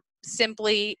 or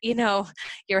simply,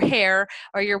 your hair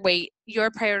or your weight, your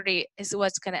priority is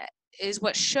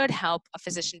what should help a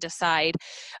physician decide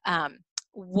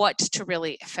what to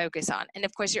really focus on. And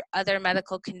of course, your other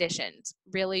medical conditions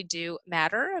really do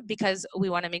matter because we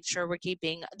want to make sure we're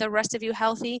keeping the rest of you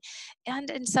healthy. And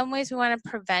in some ways, we want to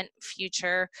prevent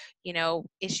future,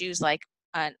 issues like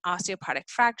an osteoporotic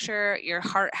fracture, your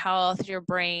heart health, your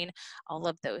brain, all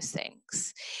of those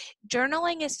things.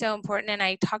 Journaling is so important, and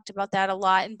I talked about that a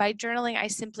lot. And by journaling, I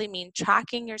simply mean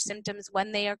tracking your symptoms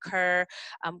when they occur,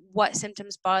 what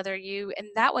symptoms bother you. And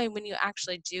that way, when you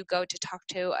actually do go to talk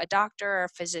to a doctor or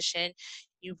a physician,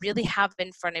 you really have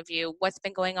in front of you what's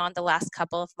been going on the last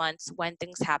couple of months when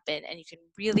things happen, and you can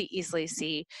really easily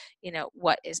see,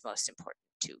 what is most important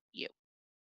to you.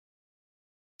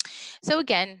 So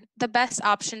again, the best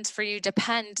options for you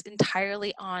depend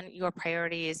entirely on your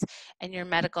priorities and your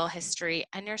medical history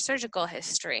and your surgical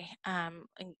history.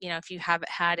 If you have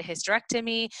had a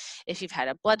hysterectomy, if you've had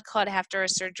a blood clot after a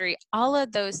surgery, all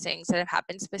of those things that have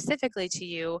happened specifically to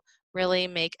you really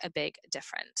make a big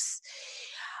difference.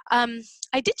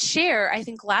 I did share, I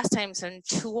think last time, some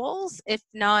tools. If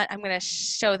not, I'm going to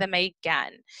show them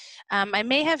again. I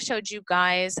may have showed you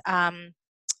guys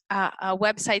a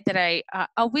website that I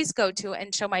always go to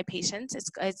and show my patients.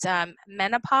 It's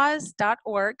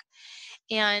menopause.org.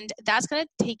 And that's going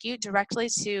to take you directly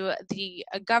to the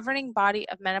governing body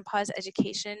of menopause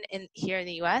education here in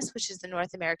the U.S., which is the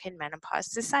North American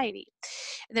Menopause Society.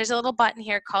 And there's a little button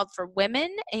here called for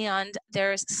women, and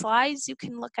there's slides you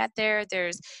can look at there.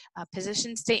 There's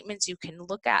position statements you can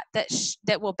look at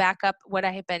that will back up what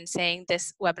I have been saying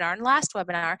this webinar and last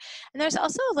webinar. And there's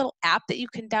also a little app that you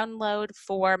can download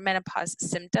for menopause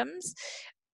symptoms.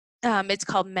 It's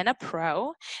called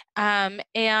MenoPro,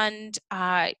 and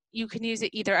you can use it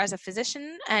either as a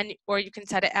physician or you can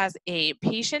set it as a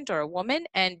patient or a woman,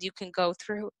 and you can go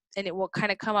through and it will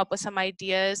kind of come up with some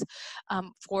ideas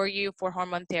for you for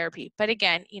hormone therapy. But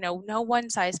again, no one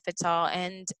size fits all,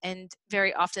 and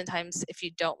very oftentimes if you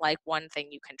don't like one thing,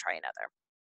 you can try another.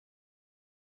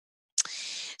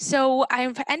 So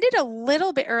I've ended a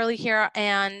little bit early here,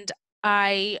 and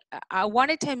I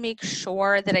wanted to make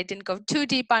sure that I didn't go too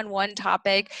deep on one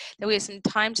topic, that we have some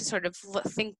time to sort of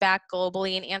think back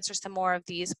globally and answer some more of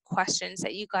these questions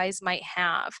that you guys might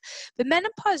have. But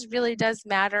menopause really does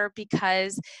matter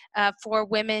because for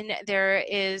women, there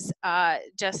is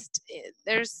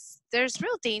there's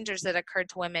real dangers that occur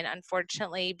to women,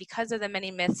 unfortunately, because of the many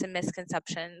myths and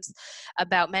misconceptions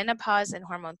about menopause and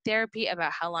hormone therapy,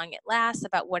 about how long it lasts,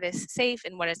 about what is safe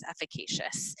and what is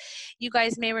efficacious. You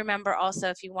guys may remember also,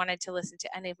 if you wanted to listen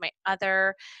to any of my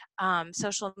other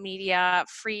social media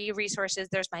free resources,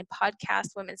 there's my podcast,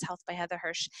 Women's Health by Heather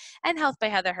Hirsch, and Health by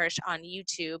Heather Hirsch on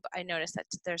YouTube. I noticed that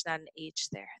there's not an H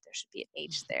there. There should be an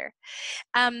H there.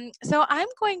 So I'm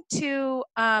going to,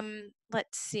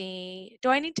 let's see,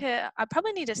 I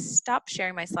probably need to stop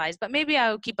sharing my slides, but maybe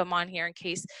I'll keep them on here in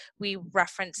case we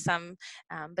reference some,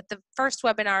 but the first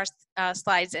webinar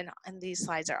slides and these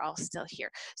slides are all still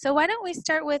here. So why don't we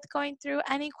start with going through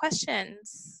any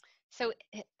questions? So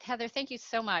Heather, thank you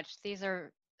so much. These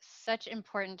are such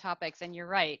important topics, and you're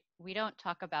right, we don't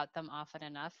talk about them often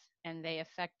enough, and they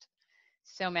affect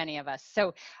so many of us.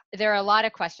 So there are a lot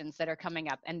of questions that are coming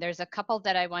up, and there's a couple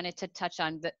that I wanted to touch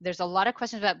on. There's a lot of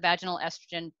questions about vaginal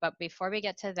estrogen, but before we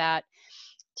get to that,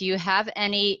 do you have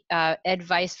any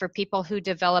advice for people who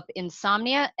develop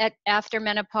insomnia after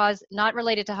menopause, not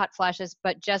related to hot flashes,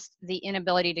 but just the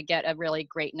inability to get a really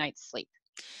great night's sleep?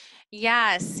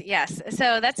 Yes.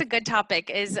 So that's a good topic,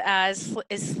 is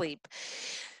sleep.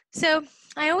 So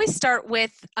I always start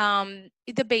with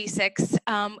the basics.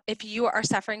 If you are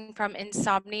suffering from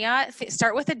insomnia,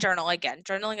 start with a journal again.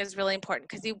 Journaling is really important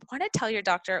because you want to tell your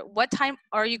doctor, what time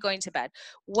are you going to bed?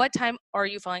 What time are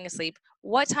you falling asleep?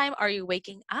 What time are you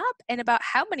waking up? And about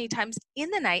how many times in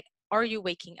the night are you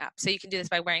waking up? So you can do this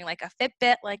by wearing like a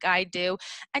Fitbit like I do,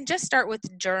 and just start with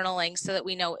journaling so that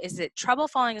we know, is it trouble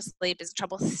falling asleep? Is it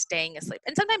trouble staying asleep?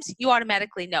 And sometimes you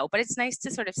automatically know, but it's nice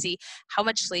to sort of see how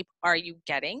much sleep are you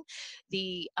getting.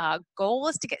 The goal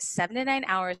is to get 7 to 9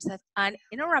 hours of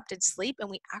uninterrupted sleep, and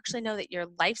we actually know that your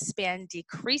lifespan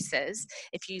decreases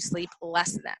if you sleep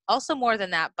less than that. Also more than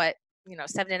that, but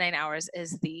 7 to 9 hours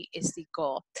is the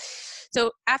goal. So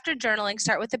after journaling,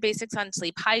 start with the basics on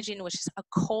sleep hygiene, which is a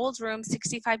cold room,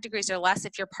 65 degrees or less.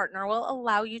 If your partner will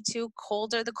allow you to,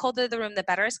 the colder the room, the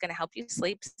better. It's going to help you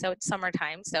sleep. So it's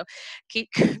summertime, so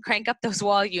crank up those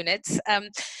wall units.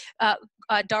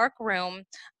 A dark room,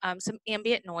 some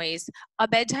ambient noise, a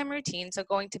bedtime routine. So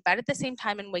going to bed at the same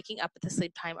time and waking up at the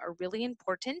sleep time are really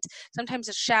important. Sometimes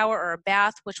a shower or a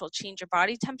bath, which will change your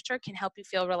body temperature, can help you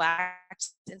feel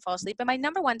relaxed and fall asleep. And my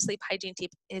number one sleep hygiene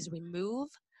tip is remove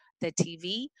the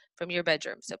TV from your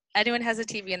bedroom. So if anyone has a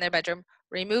TV in their bedroom,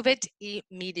 remove it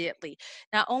immediately.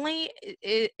 Not only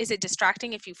is it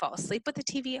distracting if you fall asleep with the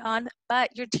TV on,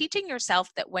 but you're teaching yourself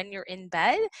that when you're in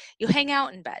bed, you hang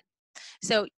out in bed.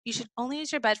 So you should only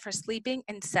use your bed for sleeping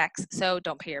and sex. So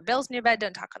don't pay your bills in your bed,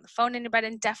 don't talk on the phone in your bed,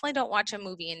 and definitely don't watch a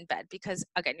movie in bed, because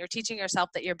again, you're teaching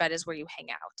yourself that your bed is where you hang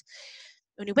out.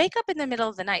 When you wake up in the middle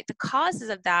of the night, the causes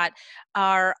of that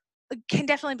can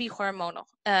definitely be hormonal.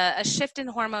 A shift in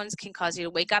hormones can cause you to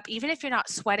wake up, even if you're not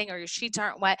sweating or your sheets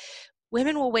aren't wet.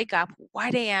 Women will wake up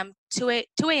 1 a.m., 2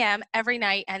 a.m. every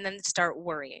night and then start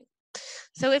worrying.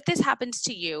 So if this happens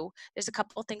to you, there's a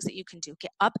couple of things that you can do.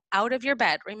 Get up out of your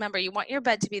bed. Remember, you want your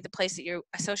bed to be the place that you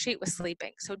associate with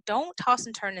sleeping. So don't toss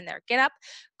and turn in there. Get up,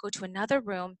 go to another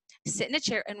room, sit in a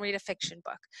chair and read a fiction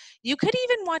book. You could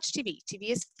even watch TV.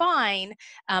 TV is fine,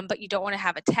 but you don't want to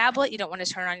have a tablet. You don't want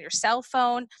to turn on your cell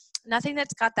phone. Nothing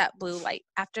that's got that blue light.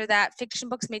 After that, fiction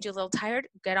books made you a little tired,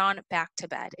 get on back to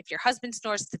bed. If your husband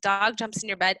snores, the dog jumps in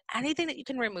your bed, anything that you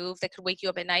can remove that could wake you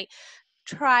up at night,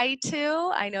 try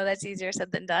to. I know that's easier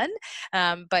said than done,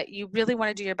 but you really want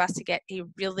to do your best to get a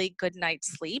really good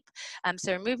night's sleep.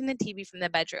 So removing the TV from the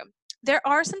bedroom. There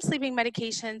are some sleeping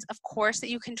medications, of course, that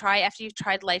you can try after you've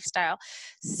tried lifestyle.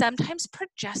 Sometimes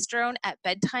progesterone at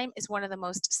bedtime is one of the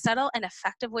most subtle and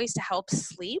effective ways to help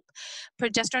sleep.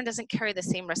 Progesterone doesn't carry the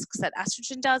same risks that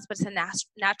estrogen does, but it's a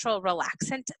natural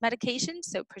relaxant medication,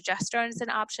 so progesterone is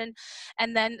an option.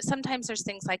 And then sometimes there's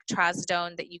things like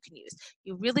trazodone that you can use.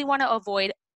 You really want to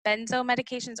avoid benzo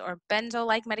medications or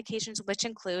benzo-like medications, which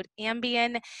include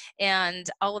Ambien and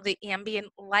all of the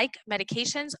Ambien-like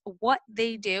medications. What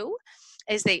they do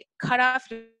is they cut off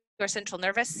your central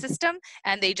nervous system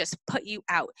and they just put you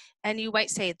out. And you might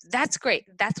say, that's great.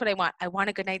 That's what I want. I want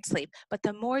a good night's sleep. But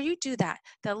the more you do that,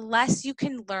 the less you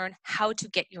can learn how to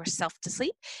get yourself to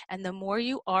sleep and the more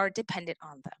you are dependent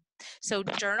on them. So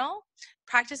journal,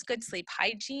 practice good sleep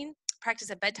hygiene,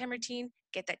 practice a bedtime routine,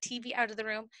 get that TV out of the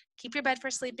room, keep your bed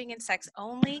for sleeping and sex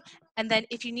only. And then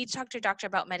if you need to talk to your doctor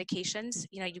about medications,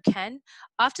 you can.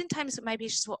 Oftentimes my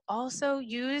patients will also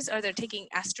use, or they're taking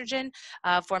estrogen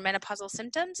for menopausal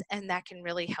symptoms, and that can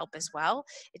really help as well.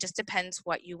 It just depends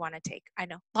what you want to take. I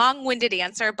know, long-winded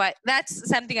answer, but that's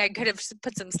something I could have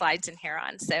put some slides in here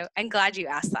on. So I'm glad you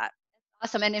asked that.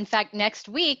 Awesome. And in fact, next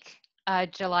week,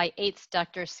 July 8th,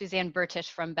 Dr. Suzanne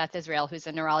Bertish from Beth Israel, who's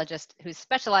a neurologist who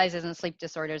specializes in sleep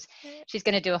disorders, she's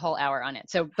going to do a whole hour on it.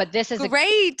 So, but this is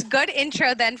great. Good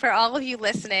intro then for all of you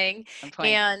listening.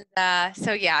 And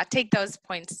so yeah, take those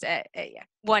points. Yeah,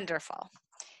 wonderful.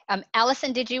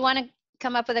 Allison, did you want to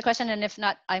come up with a question? And if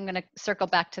not, I'm going to circle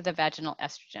back to the vaginal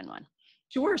estrogen one.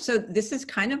 Sure. So this is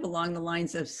kind of along the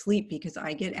lines of sleep, because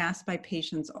I get asked by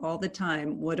patients all the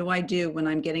time, what do I do when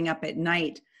I'm getting up at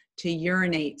night to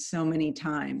urinate so many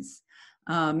times?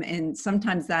 And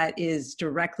sometimes that is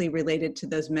directly related to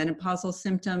those menopausal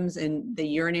symptoms, and the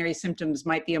urinary symptoms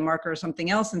might be a marker of something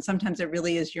else. And sometimes it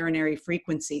really is urinary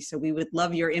frequency. So we would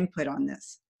love your input on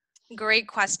this. Great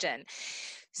question.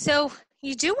 So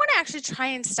you do want to actually try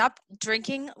and stop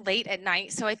drinking late at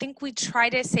night. So I think we try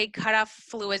to say cut off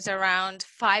fluids around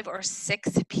 5 or 6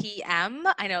 p.m.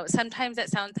 I know sometimes that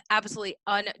sounds absolutely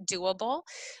undoable,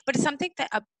 but it's something that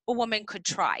a woman could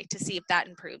try to see if that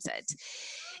improves it.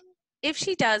 If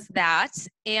she does that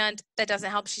and that doesn't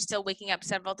help, she's still waking up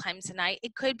several times a night,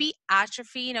 it could be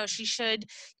atrophy. She should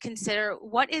consider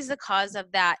what is the cause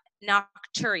of that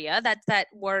nocturia. That's that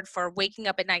word for waking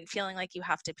up at night feeling like you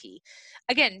have to pee.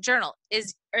 Again, journal.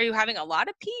 Are you having a lot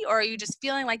of pee, or are you just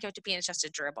feeling like you have to pee and it's just a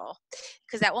dribble?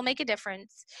 Because that will make a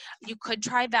difference. You could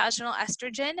try vaginal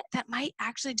estrogen. That might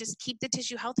actually just keep the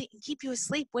tissue healthy and keep you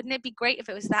asleep. Wouldn't it be great if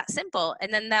it was that simple?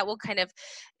 And then that will kind of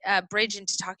bridge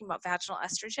into talking about vaginal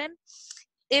estrogen.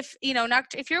 If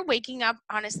if you're waking up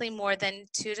honestly more than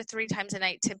 2 to 3 times a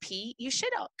night to pee, you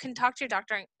can talk to your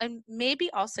doctor and maybe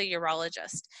also your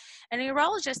urologist. And a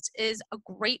urologist is a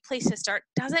great place to start.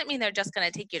 Doesn't mean they're just going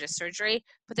to take you to surgery,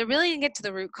 but they're really going to get to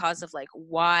the root cause of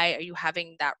why are you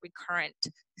having that recurrent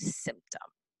symptom.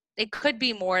 It could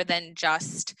be more than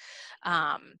just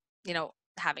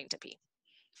having to pee.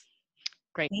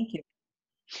 Great. Thank you.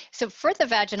 So for the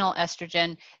vaginal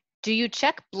estrogen, do you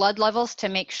check blood levels to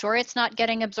make sure it's not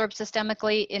getting absorbed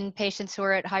systemically in patients who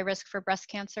are at high risk for breast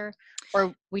cancer?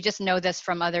 Or we just know this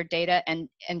from other data? And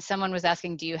someone was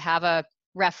asking, do you have a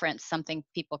reference, something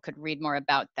people could read more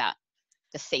about that,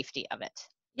 the safety of it?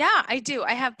 Yeah, I do.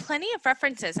 I have plenty of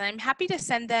references, and I'm happy to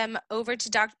send them over to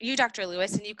Dr.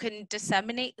 Lewis, and you can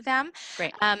disseminate them.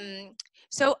 Great.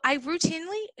 So I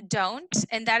routinely don't,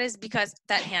 and that is because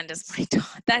that hand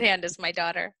is my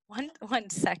daughter. One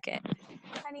second.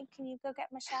 Honey, can you go get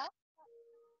Michelle?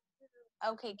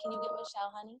 Okay, can you get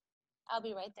Michelle, honey? I'll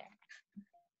be right there.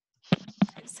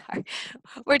 I'm sorry.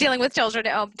 We're dealing with children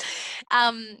at home.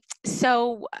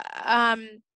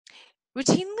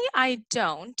 Routinely I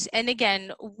don't. And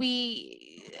again,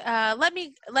 let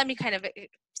me kind of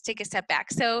take a step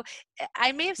back. So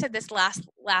I may have said this last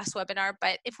webinar,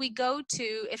 but if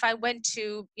I went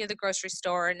to the grocery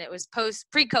store and it was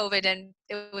pre-COVID and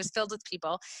it was filled with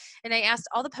people, and I asked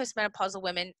all the postmenopausal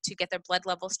women to get their blood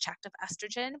levels checked of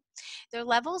estrogen, their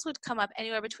levels would come up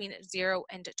anywhere between 0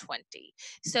 and 20.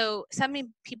 So some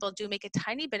people do make a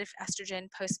tiny bit of estrogen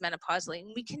postmenopausally,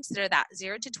 and we consider that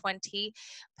 0 to 20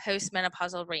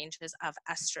 postmenopausal ranges of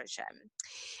estrogen.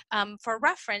 For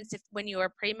reference, when you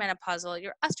are premenopausal,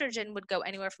 your estrogen would go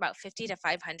anywhere from about 50 to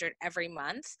 500 every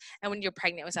month, and when you're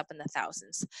pregnant, it was up in the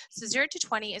thousands. So 0 to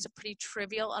 20 is a pretty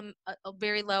trivial, a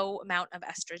very low amount of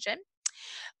estrogen.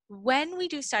 When we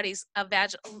do studies of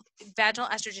vaginal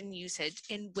estrogen usage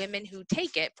in women who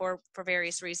take it for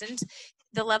various reasons,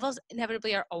 the levels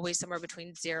inevitably are always somewhere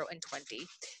between 0 and 20.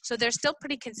 So they're still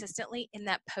pretty consistently in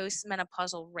that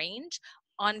postmenopausal range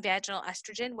on vaginal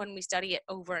estrogen when we study it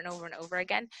over and over and over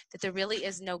again, that there really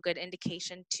is no good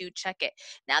indication to check it.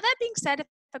 Now, that being said, if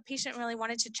a patient really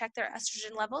wanted to check their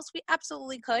estrogen levels, we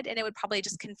absolutely could, and it would probably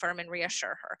just confirm and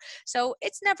reassure her. So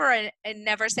it's never a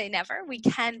never say never. We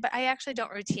can, but I actually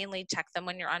don't routinely check them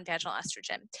when you're on vaginal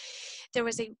estrogen. There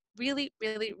was a really,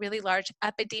 really, really large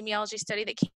epidemiology study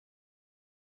that came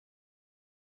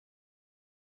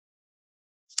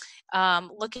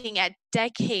looking at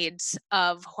decades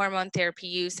of hormone therapy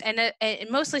use, and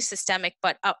mostly systemic,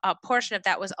 but a portion of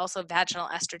that was also vaginal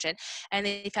estrogen. And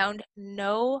they found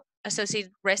no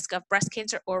associated risk of breast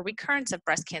cancer or recurrence of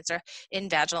breast cancer in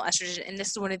vaginal estrogen. And this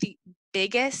is one of the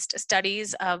biggest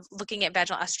studies of looking at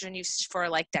vaginal estrogen use for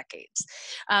like decades.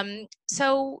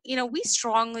 So, we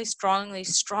strongly, strongly,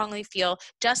 strongly feel,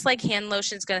 just like hand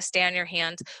lotion is going to stay on your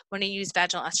hands, when you use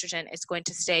vaginal estrogen, it's going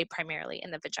to stay primarily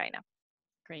in the vagina.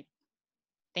 Great.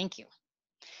 Thank you.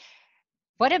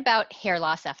 What about hair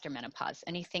loss after menopause?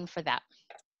 Anything for that?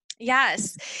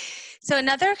 Yes. So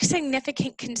another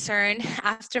significant concern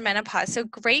after menopause. So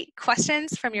great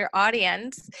questions from your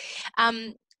audience.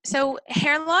 So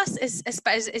hair loss is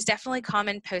definitely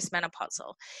common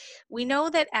postmenopausal. We know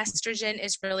that estrogen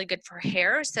is really good for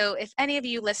hair. So if any of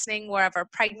you listening were ever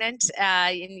pregnant,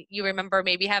 and you remember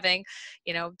maybe having,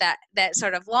 that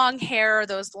sort of long hair,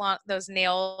 those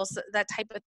nails, that type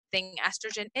of thing,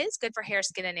 estrogen is good for hair,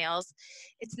 skin, and nails.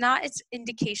 It's not its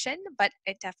indication, but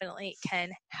it definitely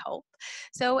can help.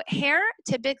 So hair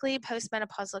typically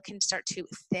postmenopausal can start to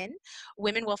thin.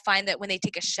 Women will find that when they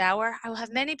take a shower, I will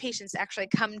have many patients actually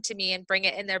come to me and bring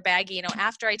it in their baggie,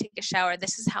 after I take a shower,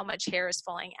 this is how much hair is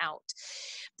falling out.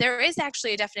 There is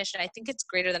actually a definition, I think it's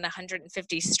greater than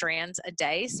 150 strands a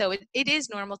day. So it is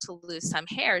normal to lose some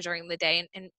hair during the day,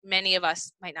 and many of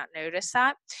us might not notice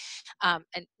that.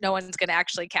 And no one's going to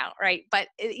actually count, right? But,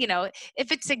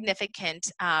 if it's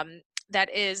significant, that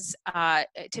is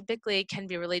typically can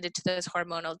be related to those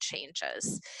hormonal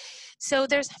changes. So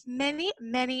there's many,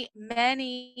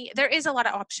 there is a lot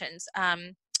of options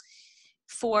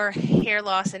for hair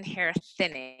loss and hair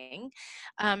thinning.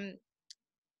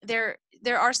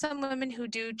 There are some women who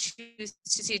do choose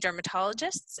to see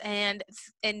dermatologists, and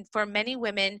for many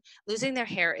women, losing their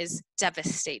hair is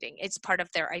devastating. It's part of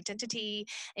their identity,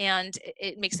 and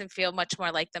it makes them feel much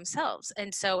more like themselves.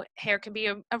 And so hair can be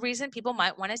a reason people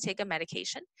might want to take a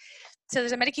medication. So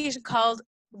there's a medication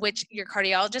which your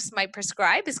cardiologist might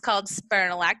prescribe, is called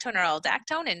spironolactone or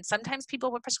aldactone, and sometimes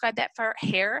people will prescribe that for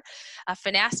hair.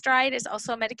 Finasteride is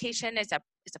also a medication. It's a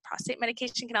prostate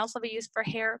medication, can also be used for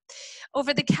hair.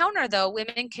 Over the counter, though,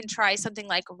 women can try something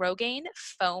like Rogaine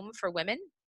foam for women.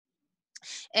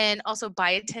 And also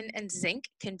biotin and zinc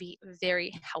can be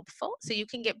very helpful. So you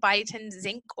can get biotin,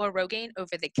 zinc, or Rogaine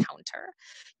over the counter.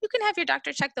 You can have your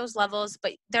doctor check those levels,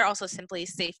 but they're also simply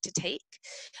safe to take.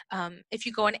 If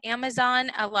you go on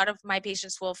Amazon, a lot of my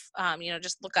patients will,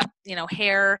 just look up,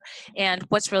 hair, and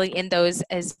what's really in those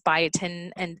is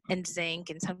biotin and zinc,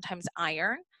 and sometimes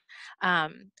iron.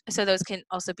 So those can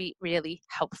also be really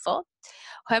helpful.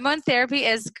 Hormone therapy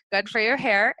is good for your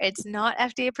hair. It's not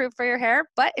FDA approved for your hair,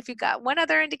 but if you've got one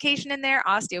other indication in there,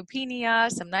 osteopenia,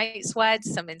 some night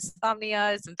sweats, some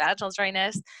insomnia, some vaginal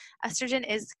dryness, estrogen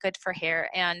is good for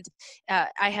hair. And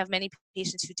I have many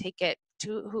patients who take it,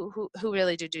 who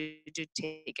really do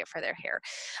take it for their hair.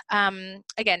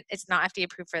 Again, it's not FDA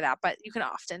approved for that, but you can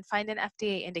often find an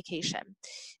FDA indication.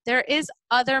 There is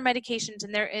other medications,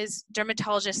 and there is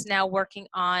dermatologists now working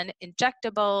on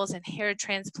injectables and hair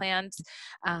transplants.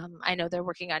 I know they're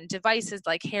working on devices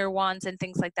like hair wands and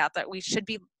things like that we should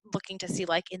be looking to see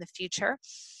like in the future.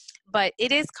 But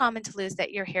it is common to lose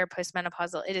your hair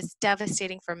postmenopausal. It is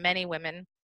devastating for many women.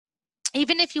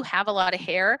 Even if you have a lot of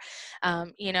hair,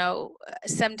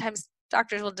 sometimes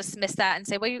doctors will dismiss that and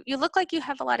say, well, you look like you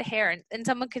have a lot of hair. And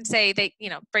someone can say they,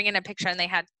 bring in a picture and they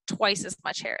had twice as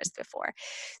much hair as before.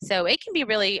 So it can be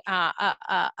really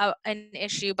an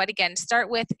issue. But again, start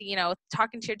with,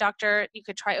 talking to your doctor. You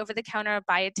could try over-the-counter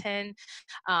biotin,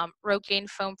 Rogaine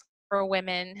foam for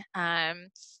women,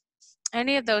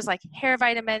 any of those like hair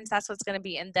vitamins, that's what's going to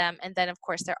be in them. And then, of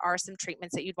course, there are some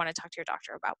treatments that you'd want to talk to your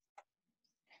doctor about.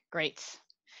 Great.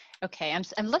 Okay,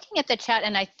 I'm looking at the chat,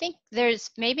 and I think there's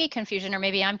maybe confusion, or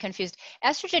maybe I'm confused.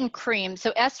 Estrogen cream.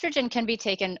 So estrogen can be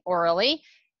taken orally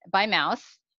by mouth,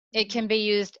 It can be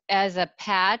used as a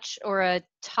patch or a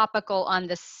topical on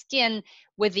the skin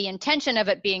with the intention of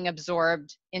it being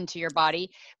absorbed into your body.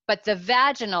 But the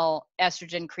vaginal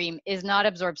estrogen cream is not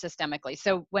absorbed systemically.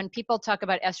 So when people talk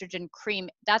about estrogen cream,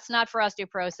 that's not for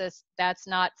osteoporosis, that's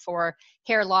not for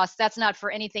hair loss, that's not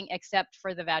for anything except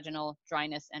for the vaginal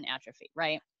dryness and atrophy,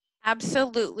 right?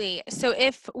 Absolutely.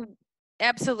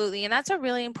 Absolutely. And that's a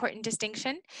really important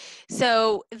distinction.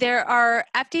 So there are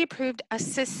FDA approved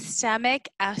systemic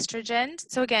estrogens.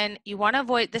 So again, you want to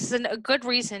avoid, this is a good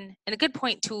reason and a good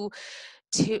point to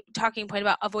talking point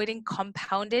about avoiding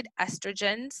compounded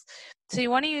estrogens. So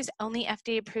you want to use only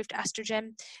FDA approved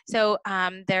estrogen. So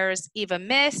there's Eva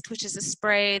Mist, which is a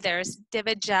spray. There's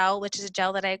Diva Gel, which is a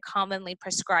gel that I commonly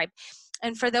prescribe.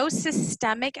 And for those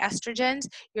systemic estrogens,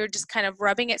 you're just kind of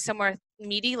rubbing it somewhere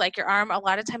meaty, like your arm. A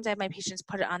lot of times I have my patients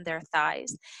put it on their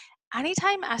thighs.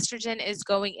 Anytime estrogen is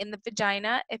going in the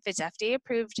vagina, if it's FDA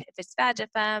approved, if it's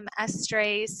Vagifem,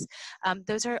 Estrace,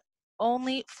 those are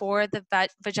only for the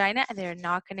vagina, and they're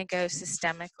not going to go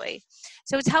systemically.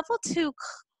 So it's helpful to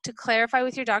clarify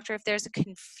with your doctor if there's a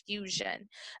confusion.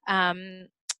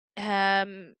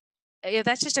 Yeah,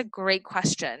 that's just a great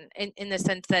question in the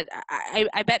sense that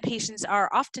I bet patients are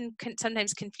often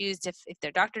sometimes confused if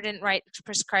their doctor didn't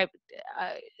prescribe,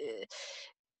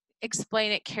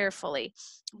 explain it carefully.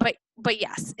 But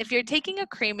yes, if you're taking a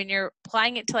cream and you're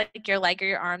applying it to like your leg or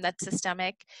your arm, that's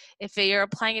systemic. If you're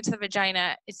applying it to the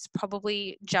vagina, it's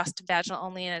probably just vaginal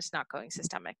only and it's not going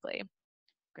systemically.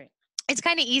 Great. It's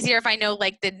kind of easier if I know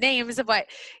like the names of what,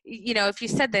 if you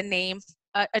said the name,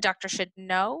 a doctor should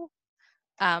know.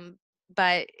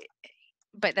 But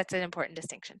that's an important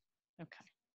distinction. Okay,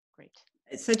 great.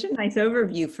 It's such a nice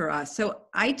overview for us. So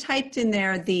I typed in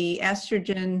there the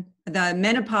estrogen, the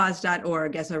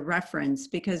menopause.org as a reference,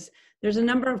 because there's a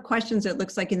number of questions, it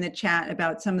looks like in the chat,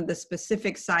 about some of the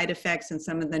specific side effects and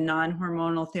some of the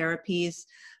non-hormonal therapies.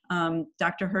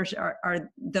 Dr. Hirsch, are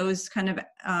those kind of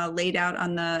laid out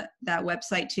on that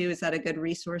website too? Is that a good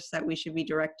resource that we should be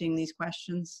directing these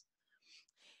questions?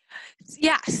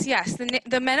 Yes.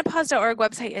 The menopause.org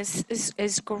website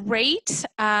is great.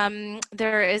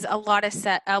 There is a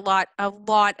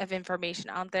lot of information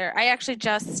out there. I actually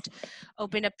just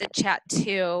opened up the chat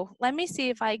too. Let me see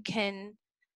if I can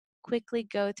quickly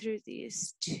go through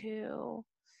these two.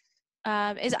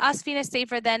 Is Osphena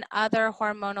safer than other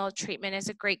hormonal treatment is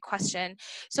a great question.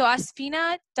 So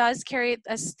Osphena does carry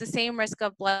the same risk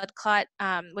of blood clot,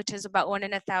 which is about 1 in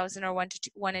 1,000 or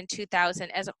 1 in 2,000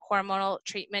 as a hormonal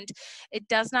treatment. It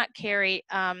does not carry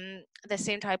the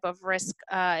same type of risk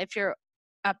if you're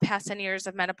past 10 years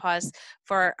of menopause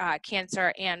for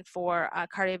cancer and for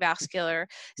cardiovascular.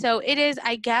 So it is,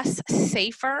 I guess,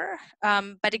 safer,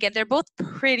 but again, they're both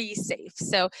pretty safe.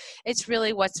 So it's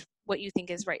really what you think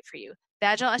is right for you.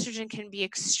 Vaginal estrogen can be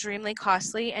extremely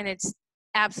costly, and it's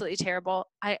absolutely terrible.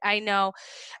 I know.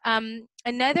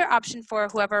 Another option for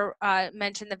whoever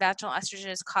mentioned the vaginal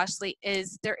estrogen is costly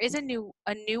is there is a new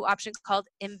option called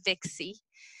Imvixi.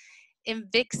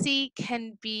 Imvixi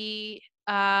can be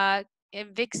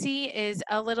Imvixi is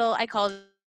a little, I call it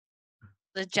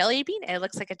a jelly bean. It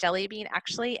looks like a jelly bean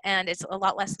actually, and it's a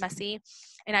lot less messy.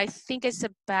 And I think it's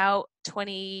about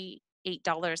 $28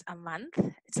 a month.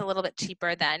 It's a little bit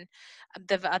cheaper than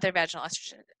the other vaginal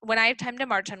estrogen. When I have time to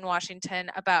march on Washington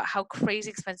about how crazy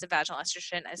expensive vaginal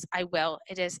estrogen is, I will.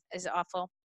 It is awful.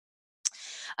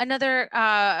 Another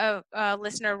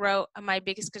listener wrote, my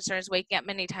biggest concern is waking up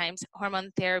many times.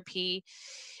 Hormone therapy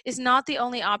is not the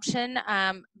only option,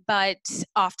 but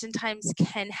oftentimes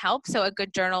can help. So a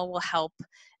good journal will help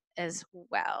as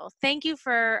well. Thank you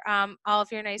for all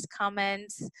of your nice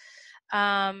comments.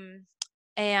 And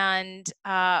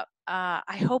I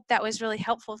hope that was really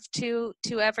helpful to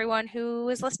everyone who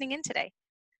is listening in today.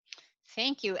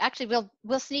 Thank you. Actually,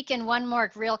 we'll sneak in one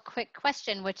more real quick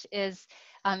question, which is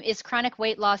chronic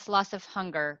weight loss of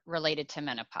hunger related to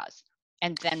menopause?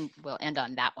 And then we'll end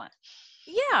on that one.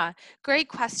 Yeah, great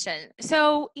question.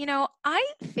 So, I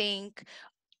think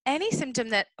any symptom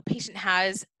that a patient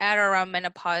has at or around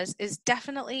menopause is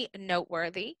definitely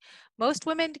noteworthy. Most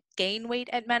women gain weight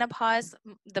at menopause.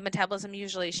 The metabolism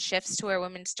usually shifts to where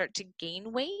women start to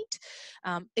gain weight.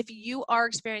 If you are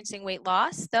experiencing weight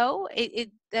loss, though,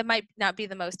 that might not be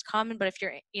the most common, but if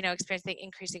you're experiencing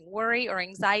increasing worry or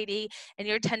anxiety, and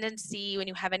your tendency when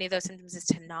you have any of those symptoms is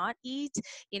to not eat,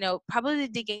 probably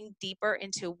digging deeper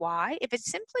into why. If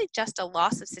it's simply just a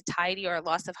loss of satiety or a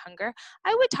loss of hunger,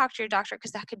 I would talk to your doctor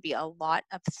because that could be a lot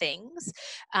of things.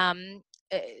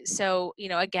 So,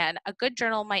 again, a good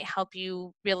journal might help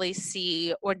you really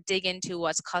see or dig into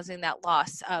what's causing that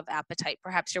loss of appetite.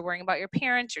 Perhaps you're worrying about your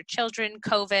parents, your children,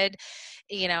 COVID,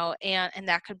 and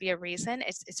that could be a reason.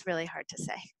 It's really hard to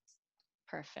say.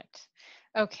 Perfect.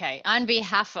 Okay. On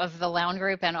behalf of the Lown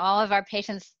Group and all of our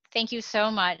patients, thank you so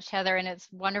much, Heather, and it's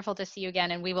wonderful to see you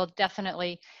again. And we will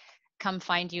definitely come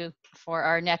find you for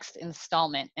our next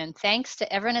installment. And thanks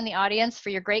to everyone in the audience for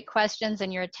your great questions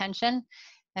and your attention.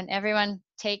 And everyone,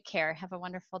 take care. Have a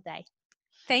wonderful day.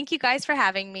 Thank you guys for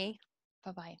having me.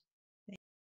 Bye-bye.